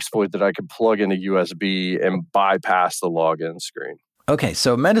create an exploit that I could plug in a USB and bypass the login screen. Okay,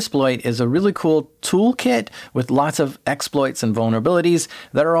 so Metasploit is a really cool toolkit with lots of exploits and vulnerabilities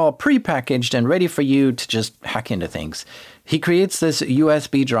that are all prepackaged and ready for you to just hack into things. He creates this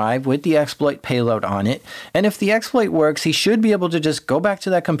USB drive with the exploit payload on it, and if the exploit works, he should be able to just go back to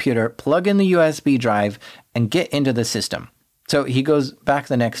that computer, plug in the USB drive, and get into the system. So he goes back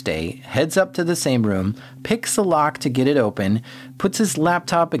the next day, heads up to the same room, picks the lock to get it open, puts his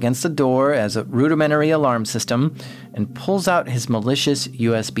laptop against the door as a rudimentary alarm system, and pulls out his malicious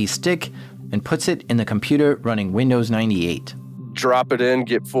USB stick and puts it in the computer running Windows 98. Drop it in,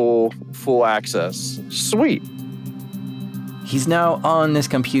 get full access. Sweet. He's now on this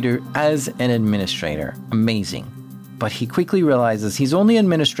computer as an administrator. Amazing. But he quickly realizes he's only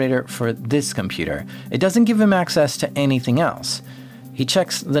administrator for this computer. It doesn't give him access to anything else. He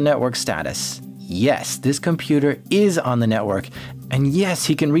checks the network status. Yes, this computer is on the network. And yes,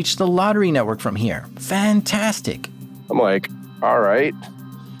 he can reach the lottery network from here. Fantastic. I'm like, all right,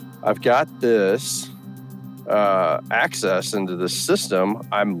 I've got this access into this system.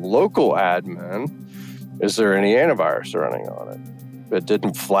 I'm local admin. Is there any antivirus running on it? It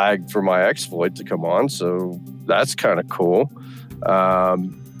didn't flag for my exploit to come on, so that's kind of cool.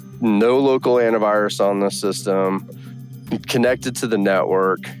 No local antivirus on the system, connected to the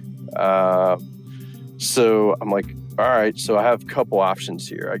network. So I'm like, all right, so I have a couple options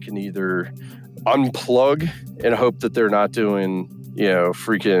here. I can either unplug and hope that they're not doing,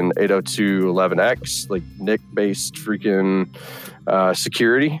 freaking 802.11x, like NIC-based freaking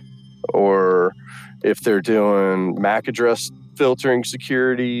security, or if they're doing MAC address filtering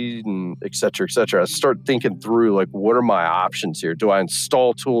security, and et cetera, et cetera. I start thinking through, like, what are my options here? Do I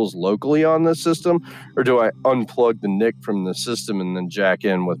install tools locally on this system, or do I unplug the NIC from the system and then jack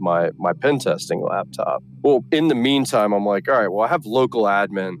in with my pen testing laptop? Well, in the meantime, I'm like, all right, well, I have local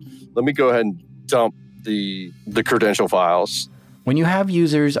admin. Let me go ahead and dump the credential files. When you have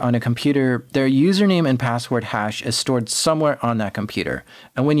users on a computer, their username and password hash is stored somewhere on that computer.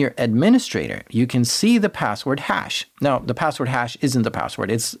 And when you're administrator, you can see the password hash. Now, the password hash isn't the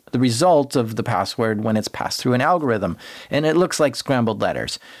password. It's the result of the password when it's passed through an algorithm. And it looks like scrambled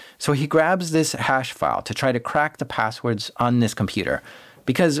letters. So he grabs this hash file to try to crack the passwords on this computer.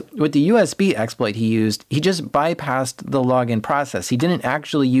 Because with the USB exploit he used, he just bypassed the login process. He didn't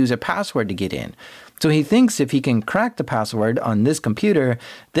actually use a password to get in. So he thinks if he can crack the password on this computer,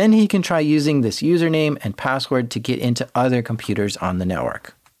 then he can try using this username and password to get into other computers on the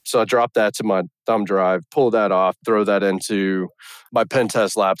network. So I drop that to my thumb drive, pull that off, throw that into my pen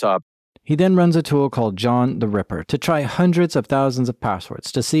test laptop. He then runs a tool called John the Ripper to try hundreds of thousands of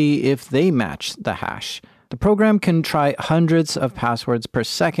passwords to see if they match the hash. The program can try hundreds of passwords per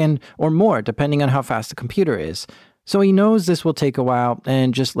second or more, depending on how fast the computer is. So he knows this will take a while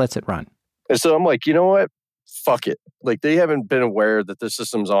and just lets it run. And so I'm like, you know what? Fuck it. Like, they haven't been aware that the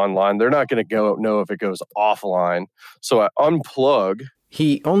system's online. They're not going to know if it goes offline. So I unplug.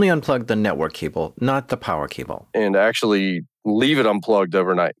 He only unplugged the network cable, not the power cable. And actually leave it unplugged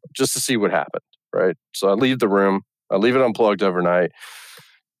overnight just to see what happened, right? So I leave the room. I leave it unplugged overnight.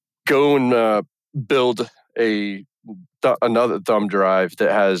 Go and build another thumb drive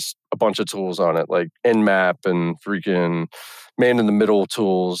that has a bunch of tools on it, like Nmap and freaking man-in-the-middle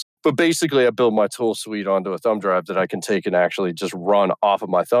tools. But basically, I build my tool suite onto a thumb drive that I can take and actually just run off of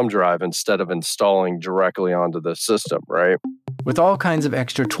my thumb drive instead of installing directly onto the system, right? With all kinds of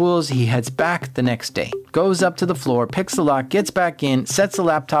extra tools, he heads back the next day, goes up to the floor, picks the lock, gets back in, sets the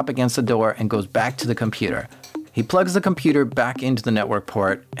laptop against the door, and goes back to the computer. He plugs the computer back into the network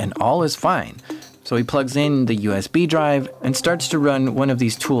port, and all is fine. So he plugs in the USB drive and starts to run one of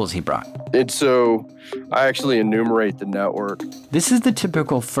these tools he brought. And so I actually enumerate the network. This is the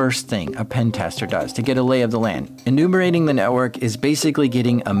typical first thing a pen tester does to get a lay of the land. Enumerating the network is basically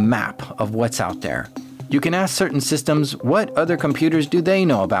getting a map of what's out there. You can ask certain systems what other computers do they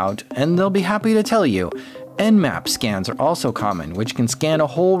know about, and they'll be happy to tell you. Nmap scans are also common, which can scan a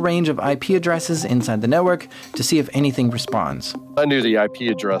whole range of IP addresses inside the network to see if anything responds. I knew the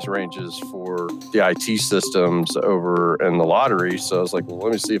IP address ranges for the IT systems over in the lottery, so I was like, well,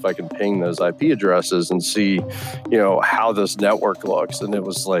 let me see if I can ping those IP addresses and see, how this network looks. And it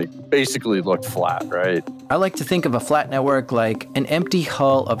was like, basically looked flat, right? I like to think of a flat network like an empty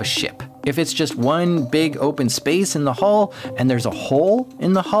hull of a ship. If it's just one big open space in the hull and there's a hole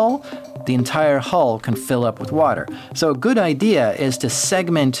in the hull, the entire hull can fill up with water. So a good idea is to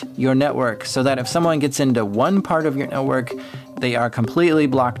segment your network so that if someone gets into one part of your network, they are completely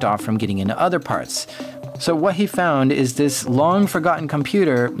blocked off from getting into other parts. So what he found is this long-forgotten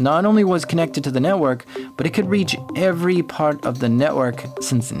computer not only was connected to the network, but it could reach every part of the network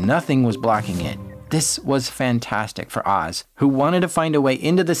since nothing was blocking it. This was fantastic for Oz, who wanted to find a way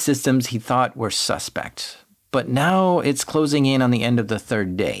into the systems he thought were suspect. But now it's closing in on the end of the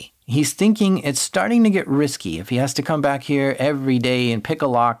third day. He's thinking it's starting to get risky if he has to come back here every day and pick a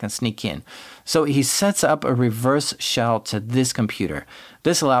lock and sneak in. So he sets up a reverse shell to this computer.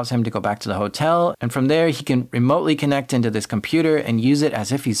 This allows him to go back to the hotel, and from there he can remotely connect into this computer and use it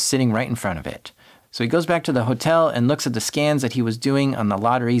as if he's sitting right in front of it. So he goes back to the hotel and looks at the scans that he was doing on the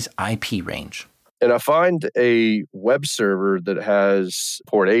lottery's IP range. And I find a web server that has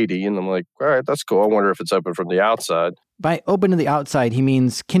port 80, and I'm like, all right, that's cool. I wonder if it's open from the outside. By open to the outside, he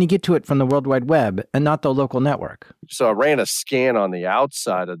means, can you get to it from the World Wide Web and not the local network? So I ran a scan on the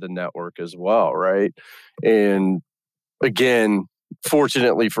outside of the network as well, right? And again,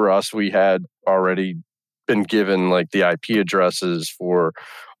 fortunately for us, we had already been given like the IP addresses for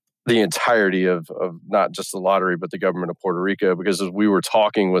the entirety of not just the lottery, but the government of Puerto Rico, because as we were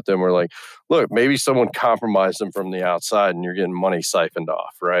talking with them, we're like, look, maybe someone compromised them from the outside and you're getting money siphoned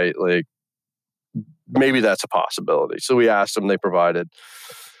off, right? Like, maybe that's a possibility. So we asked them, they provided.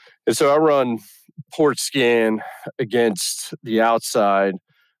 And so I run port scan against the outside,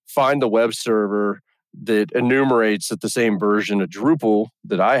 find the web server that enumerates at the same version of Drupal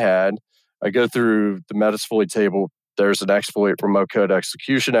that I had. I go through the Metasploit table. There's an exploit, remote code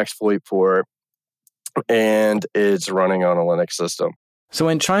execution exploit for it, and it's running on a Linux system. So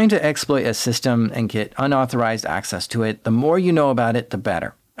in trying to exploit a system and get unauthorized access to it, the more you know about it, the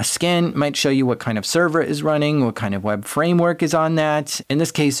better. A scan might show you what kind of server is running, what kind of web framework is on that. In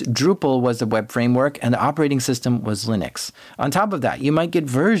this case, Drupal was the web framework and the operating system was Linux. On top of that, you might get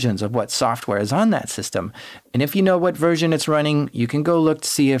versions of what software is on that system. And if you know what version it's running, you can go look to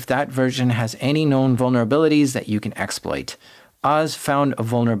see if that version has any known vulnerabilities that you can exploit. Oz found a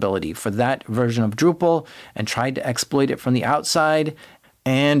vulnerability for that version of Drupal and tried to exploit it from the outside.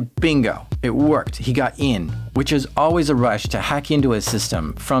 And bingo, it worked. He got in, which is always a rush to hack into a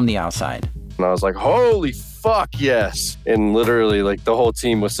system from the outside. And I was like, holy fuck, yes. And literally, like, the whole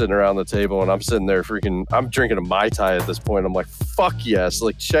team was sitting around the table, and I'm sitting there I'm drinking a Mai Tai at this point. I'm like, fuck yes.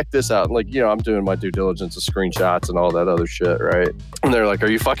 Like, check this out. And like, I'm doing my due diligence of screenshots and all that other shit, right? And they're like, are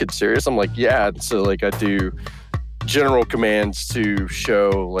you fucking serious? I'm like, yeah. And so, like, I do general commands to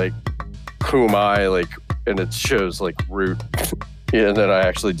show, like, who am I, like, and it shows, like, root. Yeah, and then I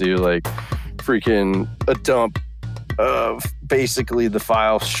actually do like freaking a dump of basically the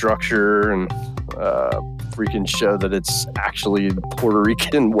file structure and freaking show that it's actually a Puerto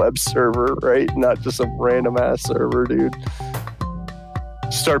Rican web server, right? Not just some random ass server, dude.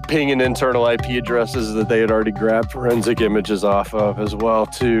 Start pinging internal IP addresses that they had already grabbed forensic images off of as well,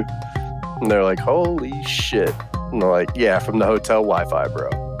 too. And they're like, holy shit. And they're like, yeah, from the hotel Wi-Fi, bro.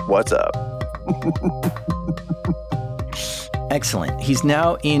 What's up? Excellent. He's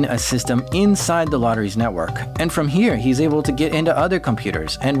now in a system inside the lottery's network. And from here, he's able to get into other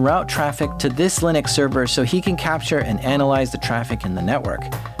computers and route traffic to this Linux server so he can capture and analyze the traffic in the network.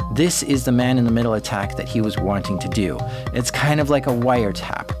 This is the man-in-the-middle attack that he was wanting to do. It's kind of like a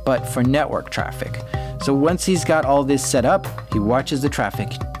wiretap, but for network traffic. So once he's got all this set up, he watches the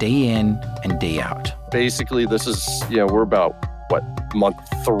traffic day in and day out. Basically, this is, we're about, month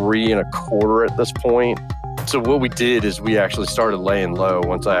 3 1/4 at this point. So what we did is we actually started laying low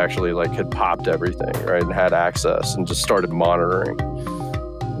once I actually had popped everything, right, and had access and just started monitoring.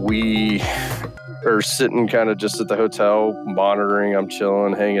 We are sitting kind of just at the hotel monitoring. I'm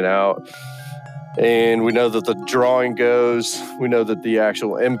chilling, hanging out. And we know that the drawing goes. We know that the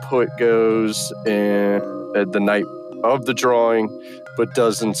actual input goes and at the night of the drawing, but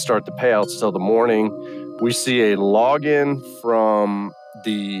doesn't start the payouts till the morning. We see a login from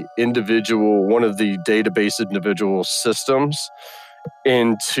the one of the database individual systems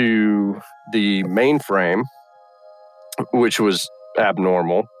into the mainframe, which was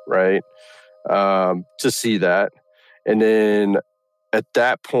abnormal, right? To see that. And then at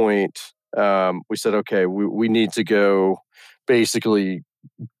that point, we said, okay, we need to go basically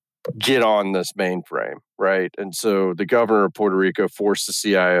get on this mainframe, right? And so the governor of Puerto Rico forced the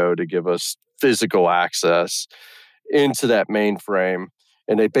CIO to give us physical access into that mainframe.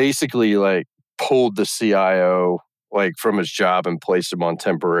 And they basically pulled the CIO from his job and placed him on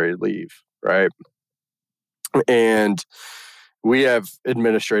temporary leave, right? And we have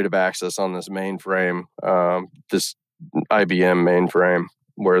administrative access on this mainframe, this IBM mainframe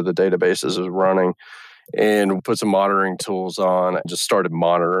where the databases is running, and we put some monitoring tools on and just started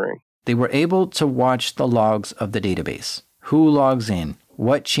monitoring. They were able to watch the logs of the database. Who logs in?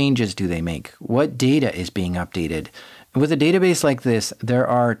 What changes do they make? What data is being updated? With a database like this, there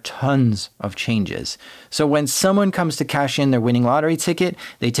are tons of changes. So when someone comes to cash in their winning lottery ticket,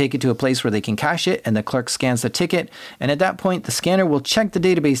 they take it to a place where they can cash it, and the clerk scans the ticket. And at that point, the scanner will check the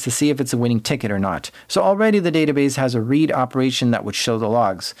database to see if it's a winning ticket or not. So already the database has a read operation that would show the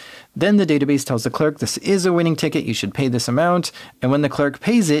logs. Then the database tells the clerk, this is a winning ticket, you should pay this amount. And when the clerk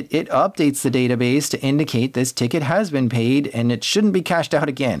pays it, it updates the database to indicate this ticket has been paid and it shouldn't be cashed out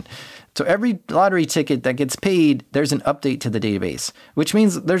again. So every lottery ticket that gets paid, there's an update to the database, which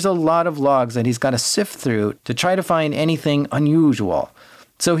means there's a lot of logs that he's got to sift through to try to find anything unusual.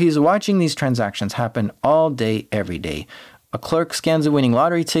 So he's watching these transactions happen all day, every day. A clerk scans a winning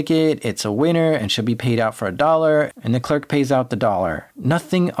lottery ticket, it's a winner and should be paid out for $1, and the clerk pays out the $1.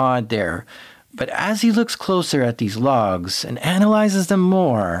 Nothing odd there. But as he looks closer at these logs and analyzes them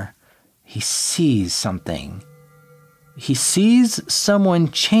more, he sees something. He sees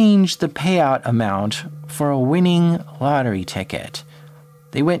someone change the payout amount for a winning lottery ticket.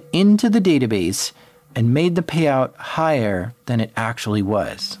 They went into the database and made the payout higher than it actually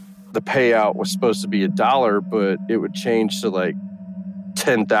was. The payout was supposed to be $1, but it would change to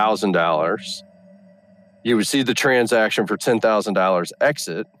 $10,000. You would see the transaction for $10,000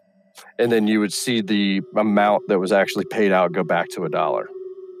 exit, and then you would see the amount that was actually paid out go back to $1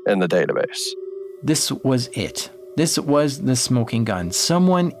 in the database. This was it. This was the smoking gun.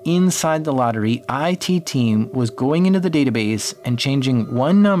 Someone inside the lottery IT team was going into the database and changing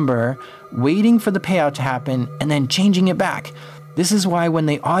one number, waiting for the payout to happen, and then changing it back. This is why when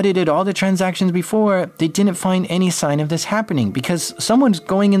they audited all the transactions before, they didn't find any sign of this happening because someone's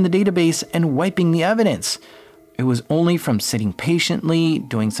going in the database and wiping the evidence. It was only from sitting patiently,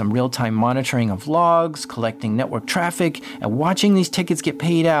 doing some real-time monitoring of logs, collecting network traffic, and watching these tickets get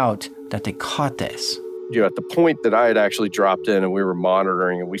paid out that they caught this. At the point that I had actually dropped in and we were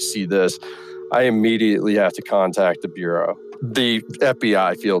monitoring and we see this, I immediately have to contact the Bureau, the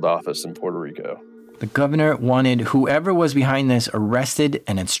FBI field office in Puerto Rico. The governor wanted whoever was behind this arrested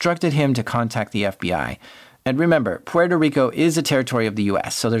and instructed him to contact the FBI. And remember, Puerto Rico is a territory of the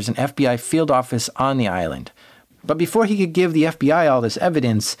U.S., so there's an FBI field office on the island. But before he could give the FBI all this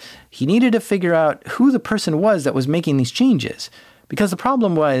evidence, he needed to figure out who the person was that was making these changes. Because the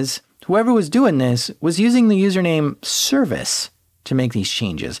problem was, whoever was doing this was using the username Service to make these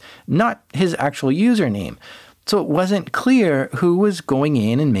changes, not his actual username. So it wasn't clear who was going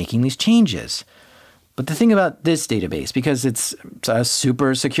in and making these changes. But the thing about this database, because it's a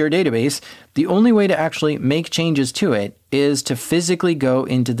super secure database, the only way to actually make changes to it is to physically go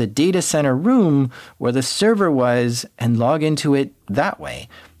into the data center room where the server was and log into it that way.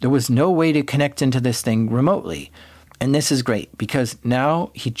 There was no way to connect into this thing remotely. And this is great because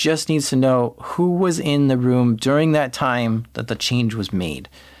now he just needs to know who was in the room during that time that the change was made.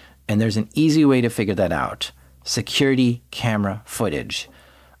 And there's an easy way to figure that out. Security camera footage.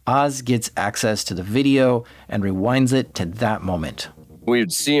 Oz gets access to the video and rewinds it to that moment.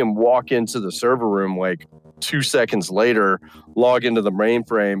 We'd see him walk into the server room like 2 seconds later, log into the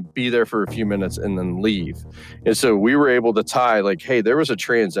mainframe, be there for a few minutes, and then leave. And so we were able to tie like, hey, there was a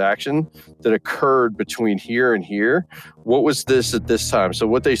transaction that occurred between here and here. What was this at this time? So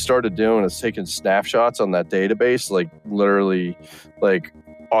what they started doing is taking snapshots on that database, like literally like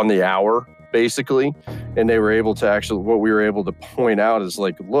on the hour, basically. And they were able to actually, what we were able to point out is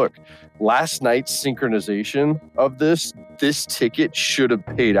like, look, last night's synchronization of this ticket should have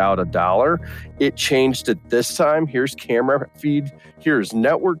paid out $1. It changed at this time. Here's camera feed. Here's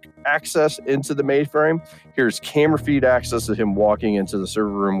network access into the mainframe. Here's camera feed access of him walking into the server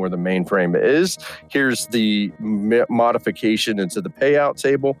room where the mainframe is. Here's the modification into the payout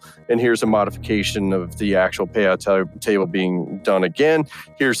table. And here's a modification of the actual payout table being done again.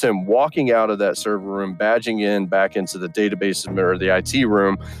 Here's him walking out of that server room, badging in back into the database or the IT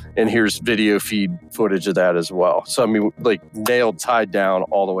room. And here's video feed footage of that as well. So, I mean, like nailed, tied down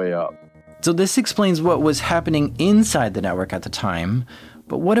all the way up. So this explains what was happening inside the network at the time.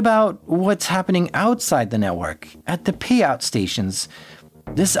 But what about what's happening outside the network, at the payout stations?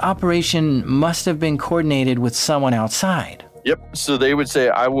 This operation must have been coordinated with someone outside. Yep. So they would say,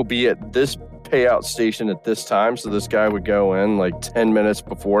 I will be at this payout station at this time. So this guy would go in like 10 minutes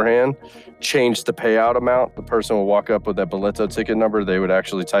beforehand, change the payout amount. The person will walk up with that boleto ticket number. They would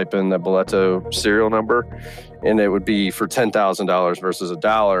actually type in that boleto serial number, and it would be for $10,000 versus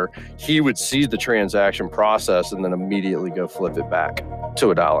 $1. He would see the transaction process and then immediately go flip it back to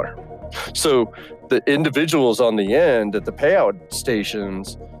 $1. So the individuals on the end at the payout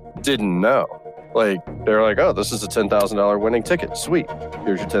stations didn't know. Like, they're like, oh, this is a $10,000 winning ticket. Sweet.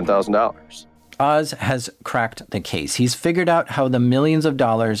 Here's your $10,000. Oz has cracked the case. He's figured out how the millions of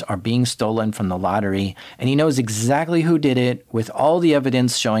dollars are being stolen from the lottery, and he knows exactly who did it with all the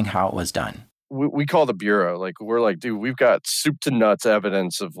evidence showing how it was done. We call the Bureau. Like, we're like, dude, we've got soup to nuts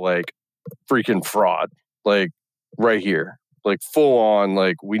evidence of like freaking fraud, like right here, like full on,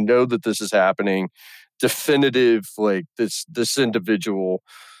 like we know that this is happening. Definitive, like this individual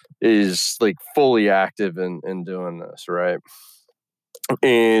is like fully active in doing this, right?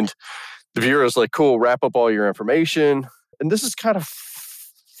 And the Bureau's like, cool, wrap up all your information. And this is kind of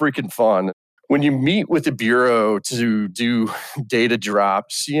freaking fun. When you meet with the Bureau to do data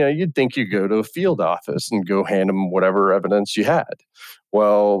drops, you know, you'd think you go to a field office and go hand them whatever evidence you had.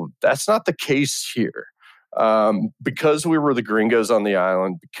 Well, that's not the case here. Because we were the gringos on the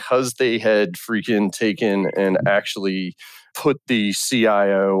island, because they had freaking taken and actually put the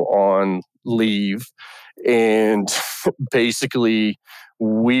CIO on leave, and basically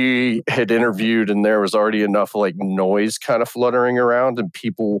we had interviewed and there was already enough like noise kind of fluttering around, and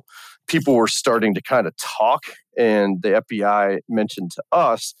people were starting to kind of talk, and the FBI mentioned to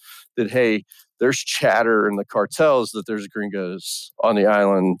us that, hey, there's chatter in the cartels that there's gringos on the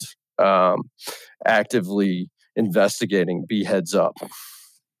island actively investigating. Be heads up.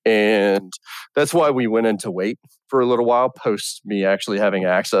 And that's why we went into wait for a little while post me actually having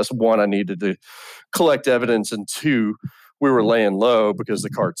access. One, I needed to collect evidence, and two, we were laying low because the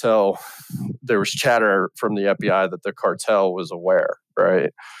cartel, there was chatter from the FBI that the cartel was aware,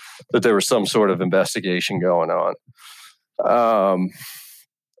 right? That there was some sort of investigation going on.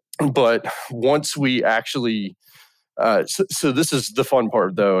 But once we actually So this is the fun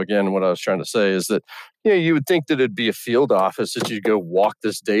part, though. Again, what I was trying to say is that, you would think that it'd be a field office that you'd go walk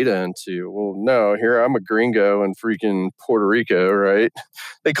this data into. Well, no, here I'm a gringo in freaking Puerto Rico, right?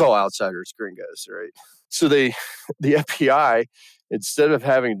 They call outsiders gringos, right? So the FBI, instead of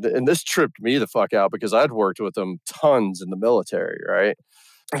having, and this tripped me the fuck out because I'd worked with them tons in the military, right?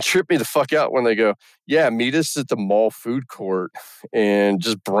 It tripped me the fuck out when they go, yeah, meet us at the mall food court and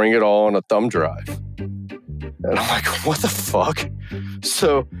just bring it all on a thumb drive. And I'm like, what the fuck?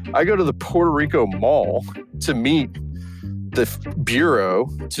 So I go to the Puerto Rico Mall to meet the Bureau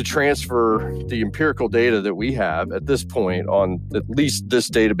to transfer the empirical data that we have at this point on at least this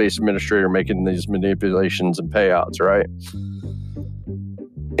database administrator making these manipulations and payouts, right?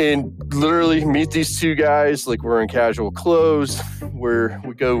 And literally meet these two guys like we're in casual clothes, where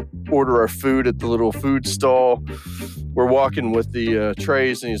we go order our food at the little food stall. We're walking with the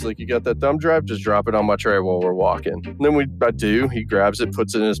trays, and he's like, you got that thumb drive? Just drop it on my tray while we're walking. And then I do. He grabs it,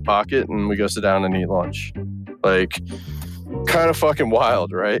 puts it in his pocket, and we go sit down and eat lunch. Like, kind of fucking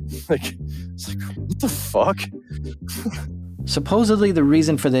wild, right? Like, it's like, what the fuck? Supposedly, the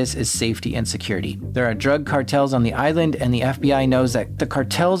reason for this is safety and security. There are drug cartels on the island, and the FBI knows that the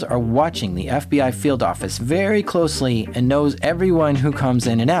cartels are watching the FBI field office very closely and knows everyone who comes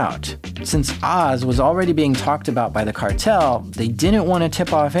in and out. Since Oz was already being talked about by the cartel, they didn't want to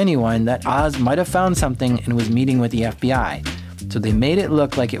tip off anyone that Oz might have found something and was meeting with the FBI. So they made it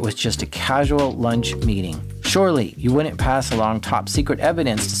look like it was just a casual lunch meeting. Surely, you wouldn't pass along top secret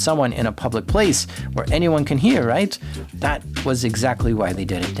evidence to someone in a public place where anyone can hear, right? That was exactly why they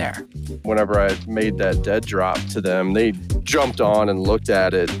did it there. Whenever I made that dead drop to them, they jumped on and looked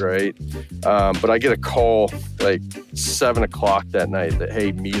at it, right? But I get a call like 7 o'clock that night that,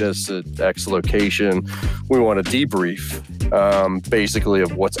 hey, meet us at X location. We want to debrief, basically,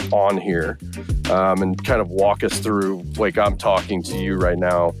 of what's on here, and kind of walk us through, like I'm talking to you right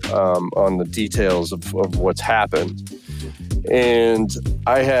now, on the details of what's happened. And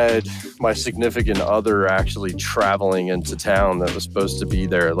I had my significant other actually traveling into town that was supposed to be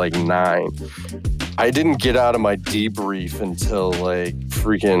there at like 9. I didn't get out of my debrief until like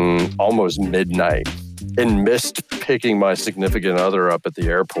freaking almost midnight and missed picking my significant other up at the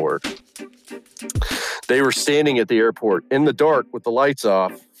airport. They were standing at the airport in the dark with the lights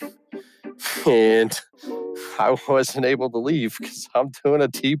off, and I wasn't able to leave because I'm doing a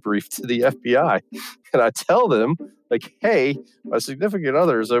debrief to the FBI. And I tell them, like, hey, my significant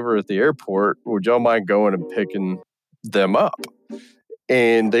other is over at the airport. Would y'all mind going and picking them up?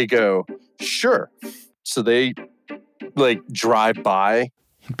 And they go, sure. So they, like, drive by.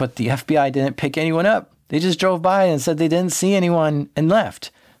 But the FBI didn't pick anyone up. They just drove by and said they didn't see anyone and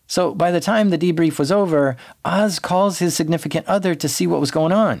left. So by the time the debrief was over, Oz calls his significant other to see what was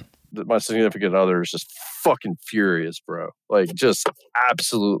going on. My significant other is just fucking furious, bro. Like, just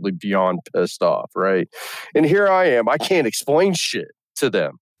absolutely beyond pissed off, right? And here I am. I can't explain shit to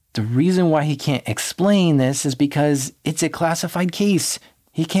them. The reason why he can't explain this is because it's a classified case.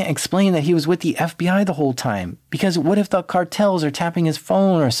 He can't explain that he was with the FBI the whole time. Because what if the cartels are tapping his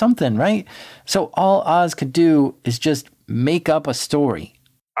phone or something, right? So all Oz could do is just make up a story.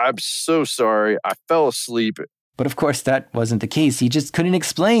 I'm so sorry. I fell asleep. But of course, that wasn't the case. He just couldn't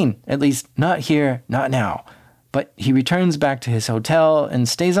explain, at least not here, not now. But he returns back to his hotel and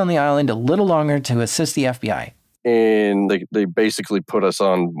stays on the island a little longer to assist the FBI. And they basically put us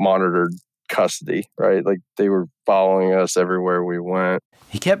on monitored custody, right? Like, they were following us everywhere we went.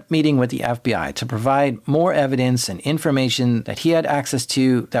 He kept meeting with the FBI to provide more evidence and information that he had access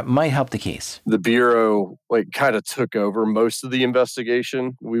to that might help the case. The Bureau, like, kind of took over most of the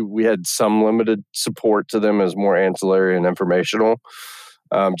investigation. We had some limited support to them as more ancillary and informational,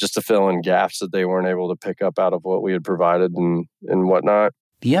 just to fill in gaps that they weren't able to pick up out of what we had provided and whatnot.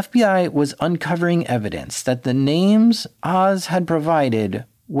 The FBI was uncovering evidence that the names Oz had provided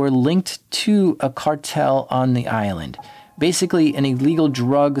were linked to a cartel on the island. Basically an illegal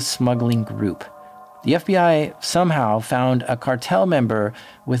drug smuggling group. The FBI somehow found a cartel member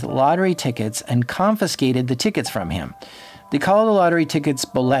with lottery tickets and confiscated the tickets from him. They call the lottery tickets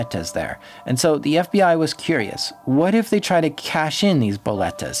boletas there. And so the FBI was curious. What if they try to cash in these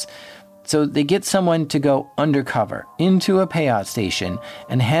boletas? So they get someone to go undercover into a payout station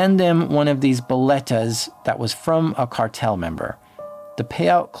and hand them one of these boletas that was from a cartel member. The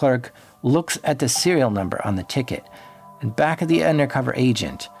payout clerk looks at the serial number on the ticket and back at the undercover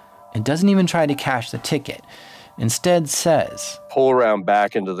agent and doesn't even try to cash the ticket. Instead says, pull around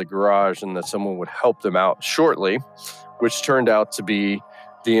back into the garage and that someone would help them out shortly, which turned out to be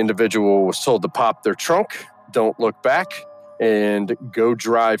the individual was told to pop their trunk, don't look back, and go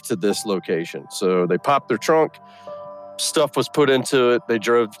drive to this location. So they popped their trunk, stuff was put into it. They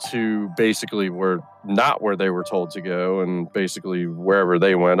drove to basically not where they were told to go, and basically wherever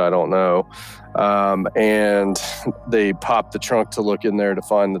they went, I don't know. And they popped the trunk to look in there to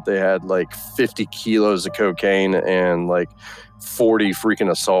find that they had like 50 kilos of cocaine and like 40 freaking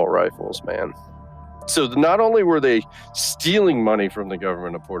assault rifles, man. So not only were they stealing money from the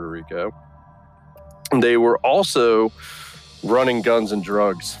government of Puerto Rico, they were also running guns and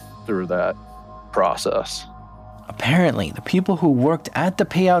drugs through that process. Apparently, the people who worked at the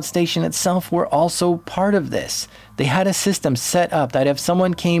payout station itself were also part of this. They had a system set up that if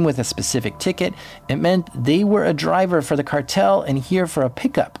someone came with a specific ticket, it meant they were a driver for the cartel and here for a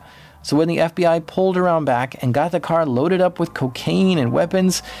pickup. So when the FBI pulled around back and got the car loaded up with cocaine and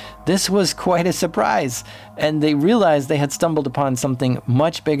weapons, this was quite a surprise. And they realized they had stumbled upon something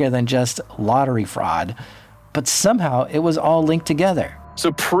much bigger than just lottery fraud. But somehow it was all linked together.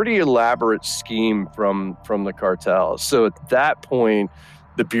 So pretty elaborate scheme from the cartel. So at that point,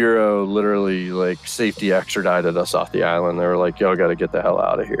 the Bureau literally like safety extradited us off the island. They were like, y'all got to get the hell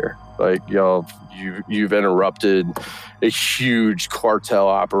out of here. Like, y'all, you've interrupted a huge cartel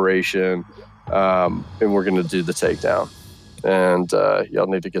operation, and we're going to do the takedown. And y'all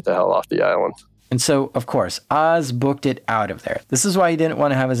need to get the hell off the island. And so, of course, Oz booked it out of there. This is why he didn't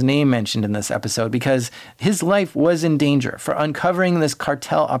want to have his name mentioned in this episode, because his life was in danger for uncovering this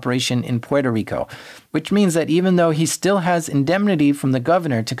cartel operation in Puerto Rico, which means that even though he still has indemnity from the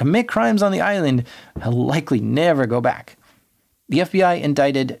governor to commit crimes on the island, he'll likely never go back. The FBI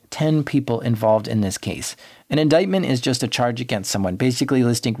indicted 10 people involved in this case. An indictment is just a charge against someone, basically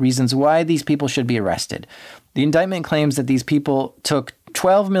listing reasons why these people should be arrested. The indictment claims that these people took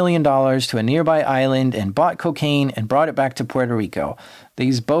 $12 million to a nearby island and bought cocaine and brought it back to Puerto Rico. They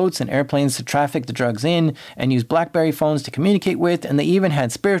used boats and airplanes to traffic the drugs in and used BlackBerry phones to communicate with, and they even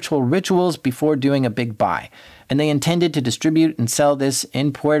had spiritual rituals before doing a big buy. And they intended to distribute and sell this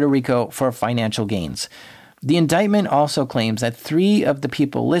in Puerto Rico for financial gains. The indictment also claims that 3 of the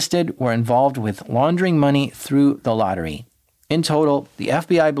people listed were involved with laundering money through the lottery. In total, the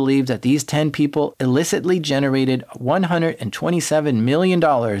FBI believed that these 10 people illicitly generated $127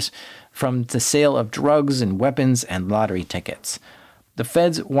 million from the sale of drugs and weapons and lottery tickets. The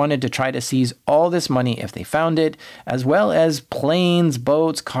feds wanted to try to seize all this money if they found it, as well as planes,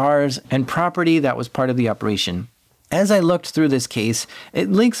 boats, cars, and property that was part of the operation. As I looked through this case, it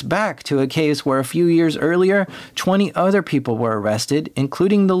links back to a case where a few years earlier, 20 other people were arrested,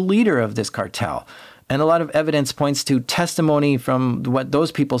 including the leader of this cartel. And a lot of evidence points to testimony from what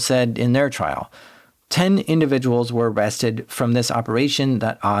those people said in their trial. 10 individuals were arrested from this operation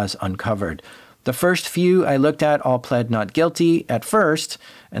that Oz uncovered. The first few I looked at all pled not guilty at first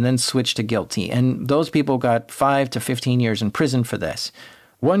and then switched to guilty. And those people got 5 to 15 years in prison for this.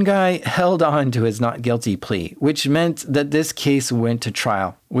 One guy held on to his not guilty plea, which meant that this case went to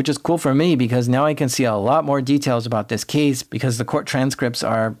trial, which is cool for me because now I can see a lot more details about this case because the court transcripts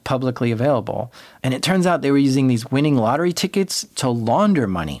are publicly available. And it turns out they were using these winning lottery tickets to launder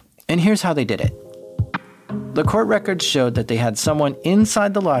money. And here's how they did it. The court records showed that they had someone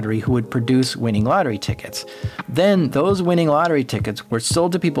inside the lottery who would produce winning lottery tickets. Then those winning lottery tickets were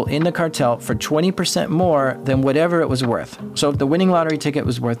sold to people in the cartel for 20% more than whatever it was worth. So if the winning lottery ticket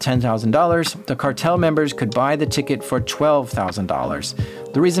was worth $10,000, the cartel members could buy the ticket for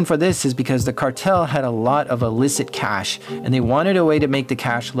 $12,000. The reason for this is because the cartel had a lot of illicit cash, and they wanted a way to make the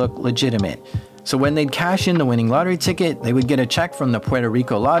cash look legitimate. So when they'd cash in the winning lottery ticket, they would get a check from the Puerto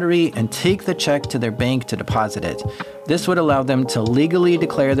Rico lottery and take the check to their bank to deposit it. This would allow them to legally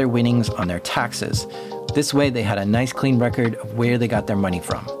declare their winnings on their taxes. This way they had a nice clean record of where they got their money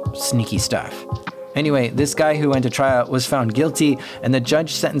from. Sneaky stuff. Anyway, this guy who went to trial was found guilty, and the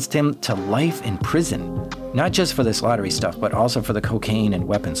judge sentenced him to life in prison. Not just for this lottery stuff, but also for the cocaine and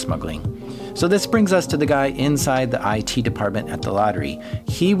weapons smuggling. So this brings us to the guy inside the IT department at the lottery.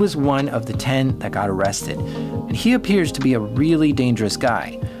 He was one of the 10 that got arrested, and he appears to be a really dangerous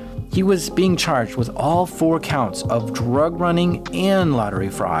guy. He was being charged with all 4 counts of drug running and lottery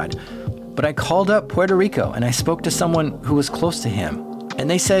fraud. But I called up Puerto Rico and I spoke to someone who was close to him, and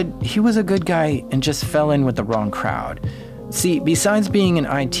they said he was a good guy and just fell in with the wrong crowd. See, besides being an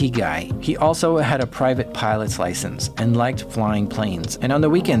IT guy, he also had a private pilot's license and liked flying planes. And on the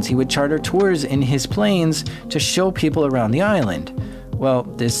weekends, he would charter tours in his planes to show people around the island. Well,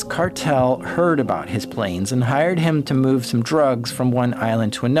 this cartel heard about his planes and hired him to move some drugs from one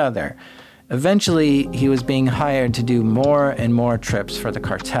island to another. Eventually, he was being hired to do more and more trips for the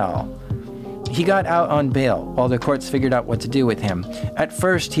cartel. He got out on bail while the courts figured out what to do with him. At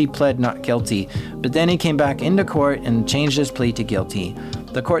first, he pled not guilty, but then he came back into court and changed his plea to guilty.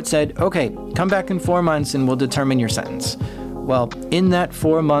 The court said, okay, come back in 4 months and we'll determine your sentence. Well, in that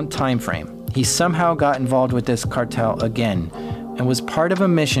 4-month time frame, he somehow got involved with this cartel again and was part of a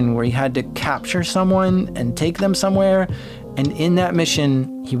mission where he had to capture someone and take them somewhere. And in that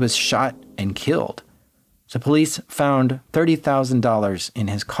mission, he was shot and killed. The police found $30,000 in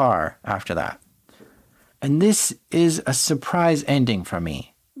his car after that. And this is a surprise ending for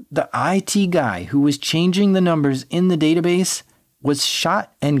me. The IT guy who was changing the numbers in the database was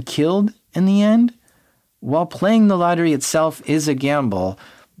shot and killed in the end. While playing the lottery itself is a gamble,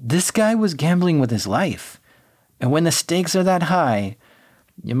 this guy was gambling with his life. And when the stakes are that high,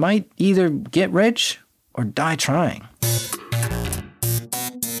 you might either get rich or die trying.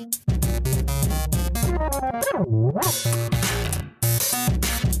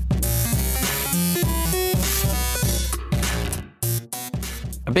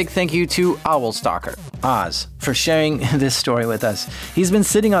 A big thank you to Owl Stalker, Oz, for sharing this story with us. He's been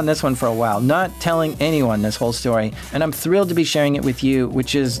sitting on this one for a while, not telling anyone this whole story, and I'm thrilled to be sharing it with you,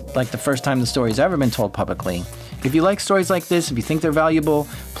 which is like the first time the story's ever been told publicly. If you like stories like this, if you think they're valuable,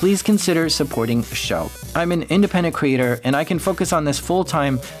 please consider supporting the show. I'm an independent creator, and I can focus on this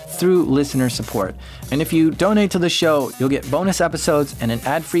full-time through listener support. And if you donate to the show, you'll get bonus episodes and an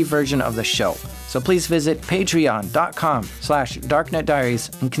ad-free version of the show. So please visit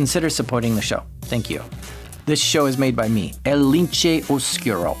patreon.com/darknetdiaries and consider supporting the show. Thank you. This show is made by me, El Lince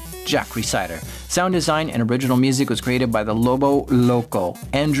Oscuro, Jack Reciter. Sound design and original music was created by the Lobo Loco,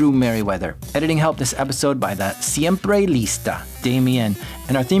 Andrew Merriweather. Editing help this episode by the Siempre Lista, Damien.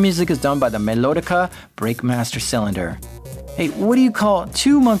 And our theme music is done by the Melodica Breakmaster Cylinder. Hey, what do you call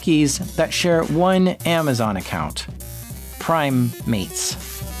 2 monkeys that share one Amazon account? Prime mates.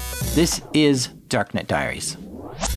 This is Darknet Diaries.